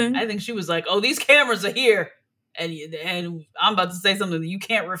anything. I think she was like, oh, these cameras are here. And I'm about to say something that you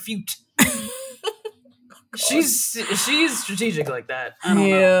can't refute. She's strategic like that. I don't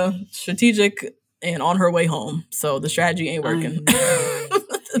know. Strategic and on her way home. So the strategy ain't working.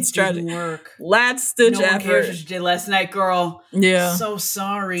 It's strategy. Didn't work. Last ditch effort. No one cares what you did last night, girl. Yeah. So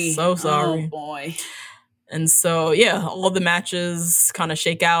sorry. So sorry. Oh boy. And so all the matches kind of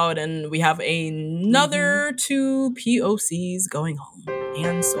shake out, and we have another two POCs going home.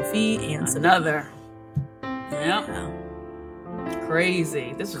 And Sophie and Savannah. Yep.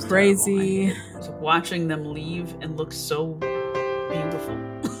 Crazy. This was crazy. Just watching them leave and look so beautiful.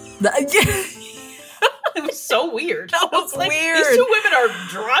 It was so weird. That was weird. These two women are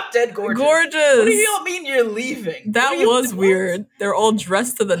drop dead gorgeous. Gorgeous. What do you mean you're leaving? That was weird. They're all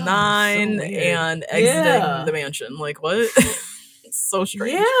dressed to the nine and exiting the mansion. Like, what? It's so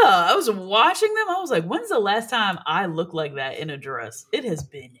strange. Yeah. I was watching them. I was like, when's the last time I looked like that in a dress? It has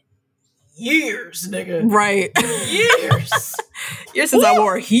been years, nigga. Right. Years. Years since I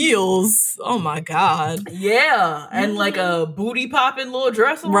wore heels. Oh my God. Yeah. And like a booty popping little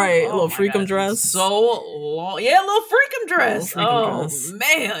dress. Right. A little freakum dress. So long. Yeah, a little freakum dress. Dress.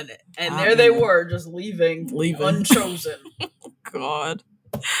 Man. And there they were, just leaving. Unchosen. God.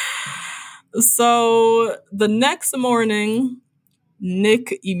 So the next morning,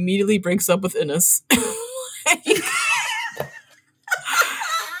 Nick immediately breaks up with Ennis.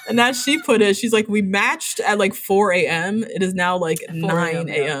 And as she put it, she's like, we matched at like 4 a.m. It is now like 9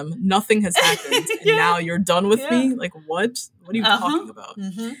 a.m. Nothing has happened. And now you're done with me? Like, what? What are you talking about?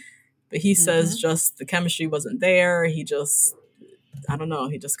 But he says just the chemistry wasn't there. He just, I don't know.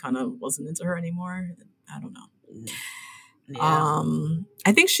 He just kind of wasn't into her anymore. I don't know. Yeah.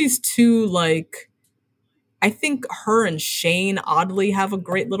 I think she's too like, I think her and Shane oddly have a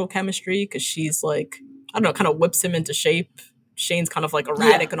great little chemistry because she's like, I don't know, kind of whips him into shape. Shane's kind of like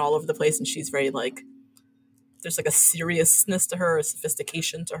erratic and all over the place, and she's very like, there's like a seriousness to her, a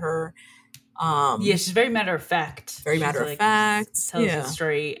sophistication to her. She's very matter of fact. Very matter of fact. Tells it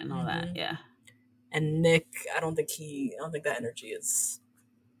straight and all that. Yeah. And Nick, I don't think that energy is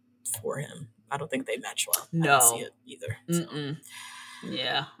for him. I don't think they match well. No. I don't see it either. So.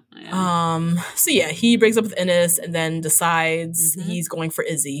 Yeah. So he breaks up with Ennis and then decides he's going for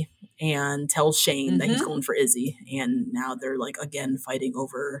Izzy and tells Shane that he's going for Izzy. And now they're like, again, fighting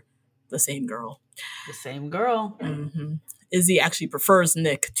over the same girl. The same girl. Izzy actually prefers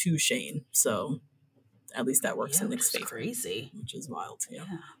Nick to Shane. So at least that works in Nick's favor. Crazy. Which is wild. Yeah.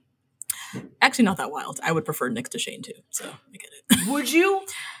 Actually, not that wild. I would prefer Nick to Shane too. So I get it. Would you?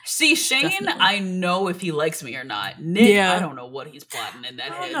 See, Shane, definitely. I know if he likes me or not. Nick, I don't know what he's plotting in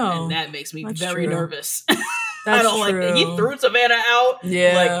that head. And that makes me very nervous. I don't like that. He threw Savannah out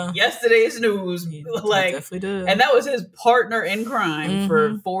like yesterday's news. Like, definitely did. And that was his partner in crime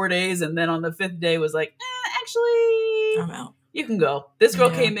for 4 days. And then on the 5th day was like, actually, I'm out. You can go. This girl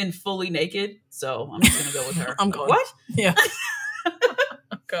came in fully naked. So I'm just going to go with her. I'm going. What? Yeah.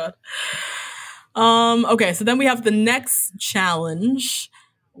 Oh, God. Okay, so then we have the next challenge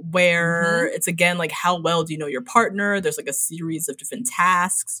where it's again like, how well do you know your partner? There's like a series of different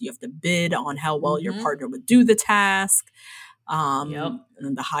tasks. You have to bid on how well your partner would do the task. And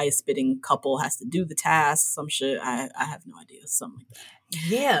then the highest bidding couple has to do the task. Some shit. I have no idea. Something like that.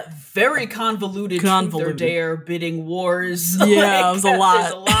 Yeah, very convoluted. Truth or dare bidding wars. Yeah, it was a lot.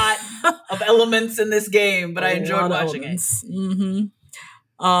 There's a lot of elements in this game, but I enjoyed watching it.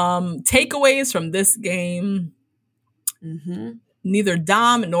 Takeaways from this game. Neither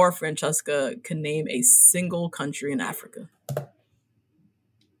Dom nor Francesca can name a single country in Africa.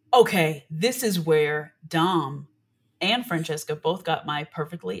 Okay, this is where Dom and Francesca both got my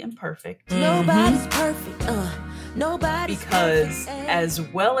perfectly imperfect. Nobody's perfect. Nobody's because perfect. As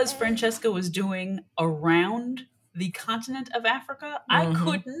well as Francesca was doing around the continent of Africa, I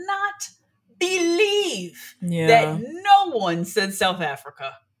could not believe that no one said South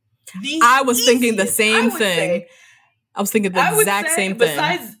Africa. I was thinking the same thing. I was thinking the exact same thing.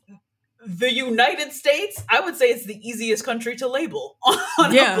 Besides the United States, I would say it's the easiest country to label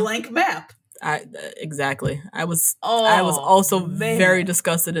on a blank map. Exactly. I was also very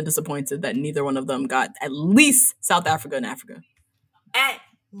disgusted and disappointed that neither one of them got at least South Africa and Africa. At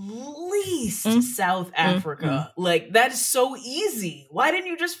least South Africa. Like, that is so easy. Why didn't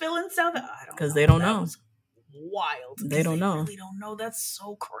you just fill in South Africa? Because they don't know. Wild. They don't know. Really don't know. That's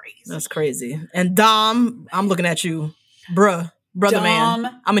so crazy. That's crazy. And Dom, I'm looking at you, brother man.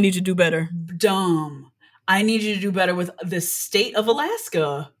 I'm gonna need you to do better. Dom, I need you to do better with the state of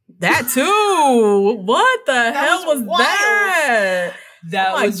Alaska. That too. What the hell was that?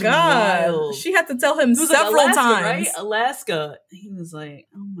 That was wild. She had to tell him several Alaska, times. Right? Alaska. He was like,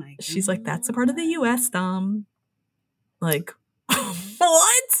 oh my God. She's like, that's a part of the U.S., Dom. Like,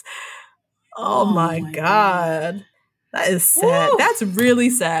 what? Oh my God. That is sad. Woo. That's really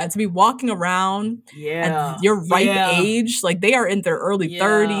sad to be walking around at your ripe age. Like, they are in their early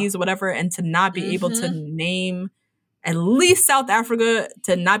 30s or whatever, and to not be able to name at least South Africa,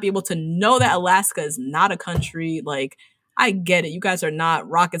 to not be able to know that Alaska is not a country. Like, I get it. You guys are not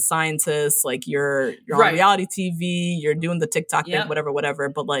rocket scientists. Like, you're on reality TV. You're doing the TikTok thing, whatever.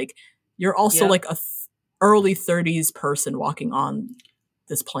 But, like, you're also like a early 30s person walking on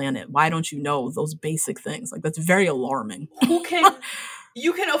this planet. Why don't you know those basic things? Like, that's very alarming. You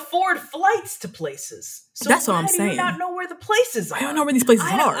can afford flights to places. So that's what I'm saying. Do you not know where the places are? I don't know where these places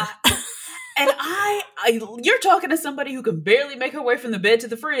are. And you're talking to somebody who can barely make her way from the bed to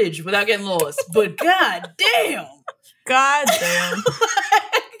the fridge without getting lost. But God damn.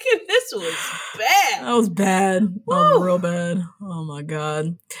 This was bad. That was bad. That was real bad. Oh my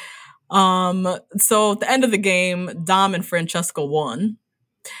God. So at the end of the game, Dom and Francesca won.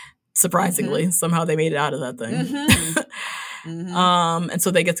 Surprisingly, somehow they made it out of that thing. And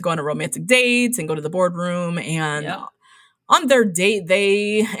so they get to go on a romantic date and go to the boardroom, and on their date,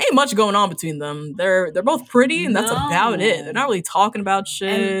 they ain't much going on between them. They're both pretty, and that's about it. They're not really talking about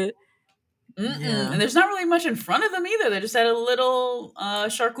shit. And there's not really much in front of them either. They just had a little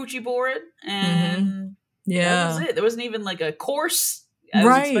charcuterie board, and that was it. There wasn't even like a course. I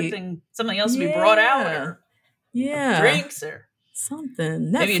was expecting something else to be brought out, or drinks, or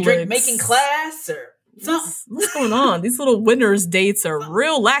something. Maybe a drink making class, or something. What's going on? These little winners' dates are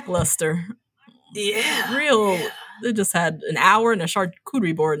real lackluster. Yeah. They just had an hour and a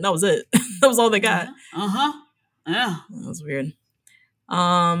charcuterie board, and that was it. That was all they got. Yeah. That was weird.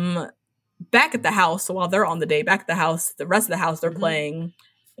 Back at the house, so while they're on the date, back at the house, the rest of the house, they're playing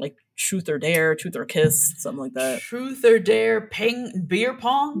like Truth or Dare, Truth or Kiss, something like that. Truth or Dare, beer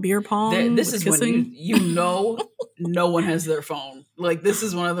pong. This is kissing. When you know no one has their phone. Like, this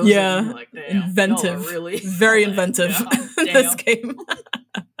is one of those things like, damn, inventive, really very inventive. This game.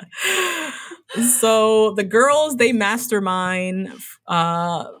 So the girls, they mastermind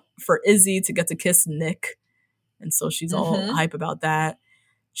for Izzy to get to kiss Nick, and so she's all hype about that.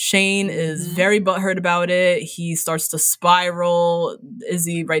 Shane is very butthurt about it. He starts to spiral.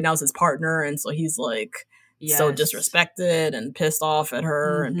 Izzy right now is his partner, and so he's like so disrespected and pissed off at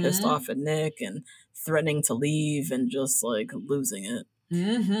her and pissed off at Nick and threatening to leave and just like losing it.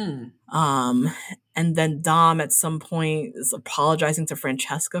 And then Dom at some point is apologizing to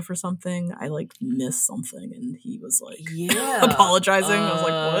Francesca for something. I like missed something, and he was like apologizing. I was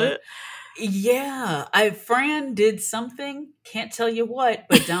like, what? Yeah, Fran did something, can't tell you what,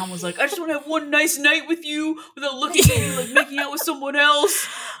 but Dom was like, I just want to have one nice night with you without looking at you like making out with someone else,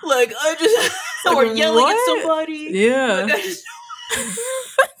 like I just or yelling at somebody. Like, I just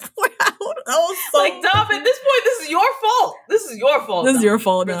like, Dom, at this point, this is your fault. This is your fault. This is your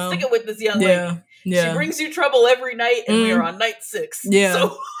fault now. We're sticking with this young lady. She brings you trouble every night, and we are on night 6.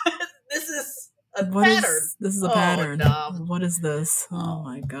 So this is a pattern. This is a pattern. Dom. What is this? Oh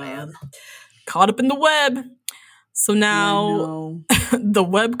my God. Man. Caught up in the web. So now the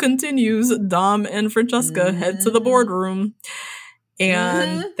web continues. Dom and Francesca head to the boardroom,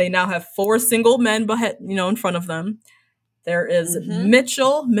 and they now have 4 single men, in front of them. There is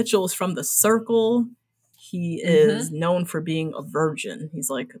Mitchell. Mitchell is from the Circle. He is known for being a virgin. He's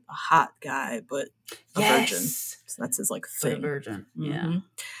like a hot guy, but a virgin. So that's his like thing. A virgin. Yeah.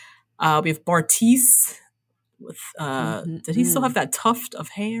 We have Bartise with. Did he still have that tuft of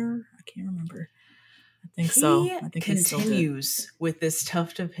hair? I can't remember. I think so. I think he continues with this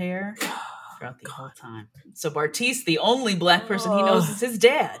tuft of hair throughout the whole time. So Bartise, the only black person he knows is his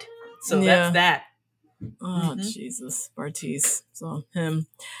dad. So that's that. Oh, Jesus. Bartise. So him.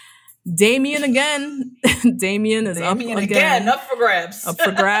 Damien again. Damien is up again. Up for grabs. Up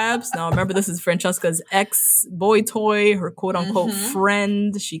for grabs. Now, remember, this is Francesca's ex-boy toy, her quote-unquote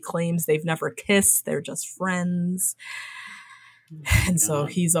friend. She claims they've never kissed. They're just friends. And so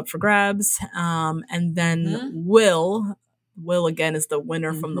he's up for grabs. And then Will again is the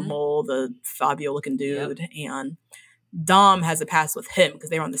winner from the mole, the Fabio-looking dude. And Dom has a pass with him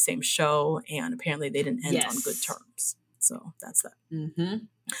because they were on the same show, and apparently they didn't end on good terms. So that's that.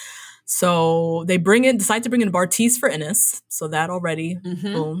 So they decide to bring in Bartise for Innes. So that already,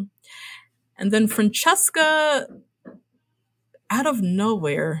 boom. And then Francesca, out of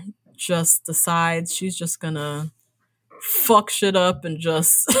nowhere, just decides she's just gonna fuck shit up and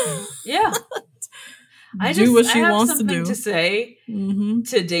just do what she wants to do. To say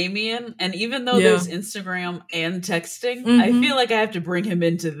to Damien, and even though there's Instagram and texting, I feel like I have to bring him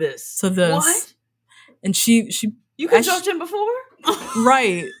into this. To this, what? And you could talk to him before,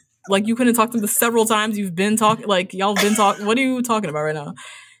 right? Like you couldn't talk to him several times. You've been talking, like y'all been talking. What are you talking about right now?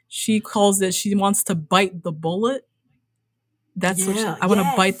 She calls it. She wants to bite the bullet. That's what I want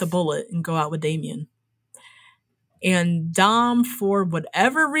to bite the bullet and go out with Damien. And Dom, for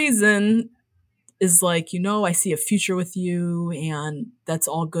whatever reason, is like, I see a future with you, and that's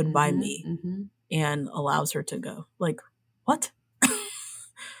all good by me, and allows her to go. Like, what?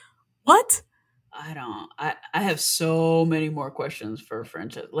 What? I have so many more questions for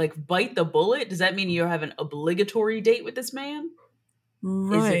Francesca. Like, bite the bullet? Does that mean you have an obligatory date with this man?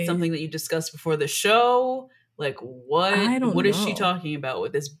 Right. Is it something that you discussed before the show? Like, what? What is she talking about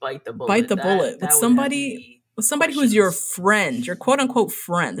with this bite the bullet? Bite the bullet with somebody who's your friend, your quote unquote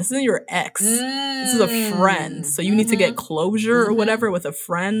friend. This isn't your ex. This is a friend. So you need to get closure or whatever with a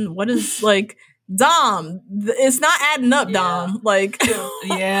friend. What is like, Dom? It's not adding up, Dom. Like,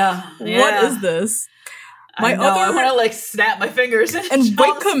 what is this? I want to like snap my fingers and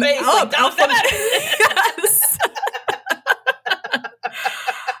wake him up. Yes.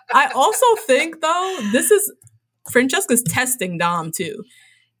 I also think though, this is Francesca's testing Dom too,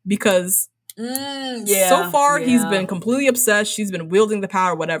 because so far he's been completely obsessed. She's been wielding the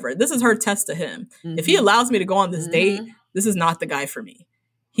power, whatever. This is her test to him. If he allows me to go on this date, this is not the guy for me.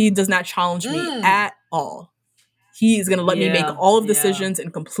 He does not challenge me at all. He is going to let me make all of the decisions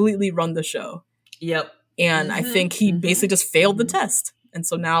and completely run the show. Yep. And I think he basically just failed the test. And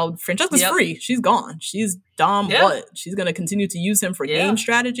so now Francesca's free. She's gone. She's Dom what? She's going to continue to use him for game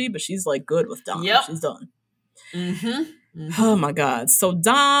strategy, but she's like good with Dom. She's done. Oh my God. So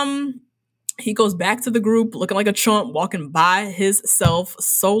Dom, he goes back to the group looking like a chump, walking by himself,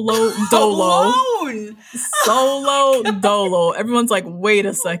 solo dolo. Solo dolo. Everyone's like, wait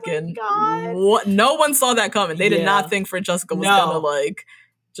a second. What? No one saw that coming. They did not think Francesca was gonna like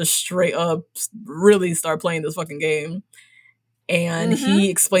just straight up really start playing this fucking game. And he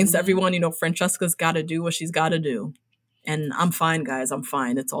explains to everyone, Francesca's got to do what she's got to do. And I'm fine, guys. I'm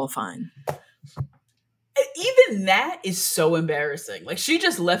fine. It's all fine. Even that is so embarrassing. Like, she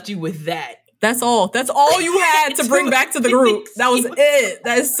just left you with that. That's all. That's all you had to bring back to the group. That was it.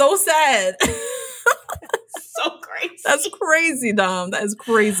 That is so sad. So crazy. That's crazy, Dom. That is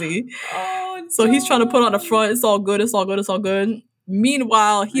crazy. So he's trying to put on the front. It's all good. It's all good. It's all good.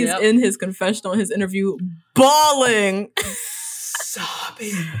 Meanwhile, he's in his confessional, his interview, bawling.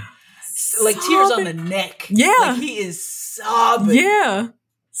 Sobbing. Like tears on the neck. Yeah. Like he is sobbing. Yeah.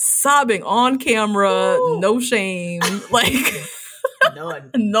 Sobbing on camera. Ooh. No shame. Like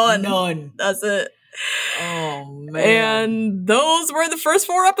None. That's it. Oh, man. And those were the first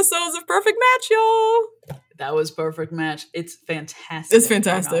 4 episodes of Perfect Match, y'all. That was Perfect Match. It's fantastic. It's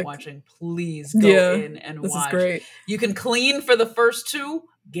fantastic. If you're not watching, please go in and watch. This is great. You can clean for the first 2.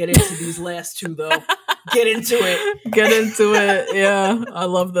 Get into these last 2, though. Get into it. Yeah, I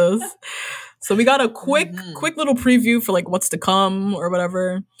love this. So we got a quick little preview for like what's to come or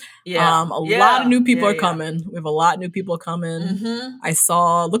whatever. Yeah. A lot of new people are coming. We have a lot of new people coming. I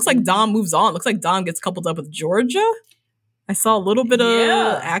saw, looks like Dom moves on. Looks like Dom gets coupled up with Georgia. I saw a little bit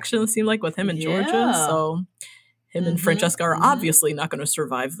of action, it seemed like, with him and Georgia. So Him and Francesca are obviously not going to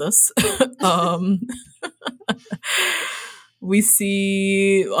survive this. We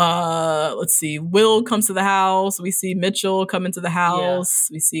see, let's see, Will comes to the house. We see Mitchell come into the house.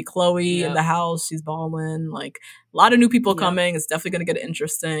 We see Chloe in the house. She's balling. Like, a lot of new people coming. It's definitely going to get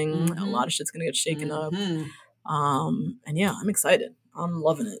interesting. A lot of shit's going to get shaken up. And yeah, I'm excited. I'm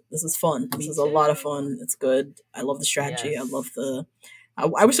loving it. This is fun. This is a lot of fun. It's good. I love the strategy. I love the...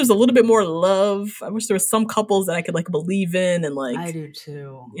 I wish there was a little bit more love. I wish there was some couples that I could, like, believe in and, like... I do,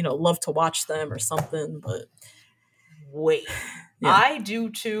 too. You know, love to watch them or something, but... Wait. Yeah. I do,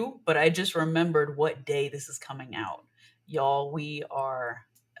 too, but I just remembered what day this is coming out. Y'all, we are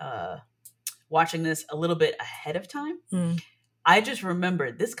watching this a little bit ahead of time. I just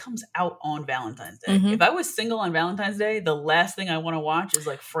remembered this comes out on Valentine's Day. If I was single on Valentine's Day, the last thing I want to watch is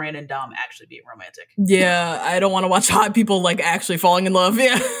like Fran and Dom actually being romantic. Yeah, I don't want to watch hot people like actually falling in love.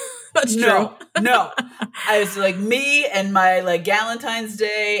 Yeah, that's true. No. I was like me and my like Galentine's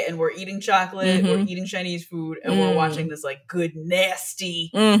Day, and we're eating chocolate, we're eating Chinese food, and we're watching this like good nasty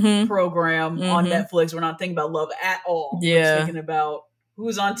program on Netflix. We're not thinking about love at all. We're thinking about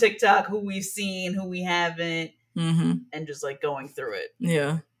who's on TikTok, who we've seen, who we haven't. And just like going through it.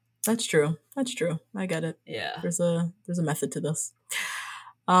 Yeah, that's true. I get it. Yeah, there's a method to this.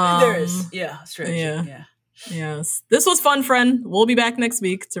 There is. Yeah, strategy. Yeah. Yes, this was fun, friend. We'll be back next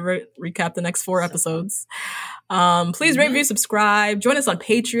week to recap the next 4 episodes. Please rate, review, subscribe. Join us on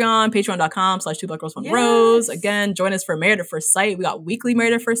Patreon, patreon.com/2 Black Girls 1 Rose. Again, join us for Married at First Sight. We got weekly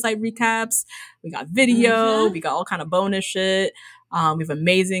Married at First Sight recaps. We got video. We got all kind of bonus shit. We have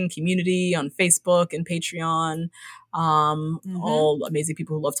amazing community on Facebook and Patreon. All amazing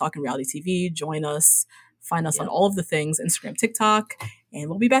people who love talking reality TV. Join us. Find us on all of the things, Instagram, TikTok. And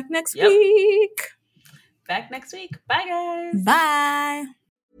we'll be back next week. Back next week. Bye, guys. Bye.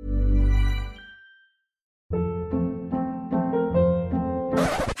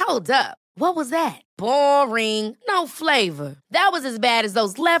 Hold up. What was that? Boring. No flavor. That was as bad as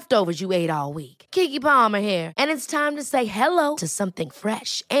those leftovers you ate all week. Keke Palmer here. And it's time to say hello to something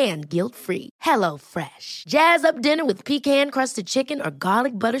fresh and guilt-free. Hello Fresh. Jazz up dinner with pecan-crusted chicken or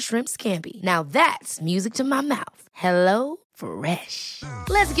garlic butter shrimp scampi. Now that's music to my mouth. Hello Fresh.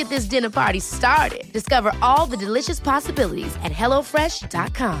 Let's get this dinner party started. Discover all the delicious possibilities at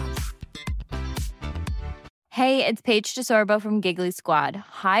HelloFresh.com. Hey, it's Paige DeSorbo from Giggly Squad.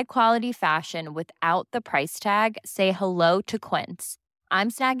 High quality fashion without the price tag. Say hello to Quince. I'm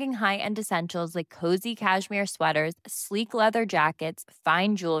snagging high-end essentials like cozy cashmere sweaters, sleek leather jackets,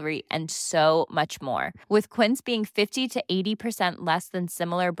 fine jewelry, and so much more. With Quince being 50 to 80% less than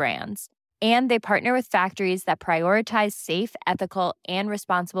similar brands. And they partner with factories that prioritize safe, ethical, and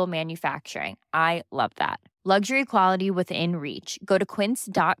responsible manufacturing. I love that. Luxury quality within reach. Go to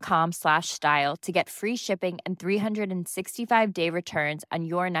quince.com/style to get free shipping and 365-day returns on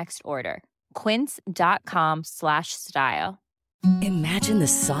your next order. Quince.com/style. Imagine the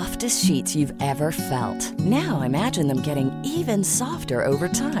softest sheets you've ever felt. Now imagine them getting even softer over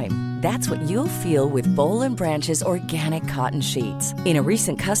time. That's what you'll feel with Boll & Branch's organic cotton sheets. In a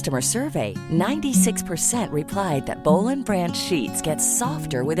recent customer survey, 96% replied that Boll & Branch sheets get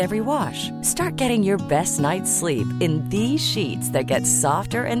softer with every wash. Start getting your best night's sleep in these sheets that get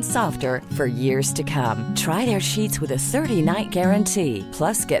softer and softer for years to come. Try their sheets with a 30-night guarantee.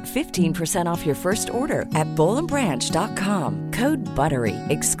 Plus, get 15% off your first order at bollandbranch.com. Code BUTTERY.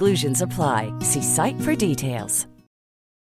 Exclusions apply. See site for details.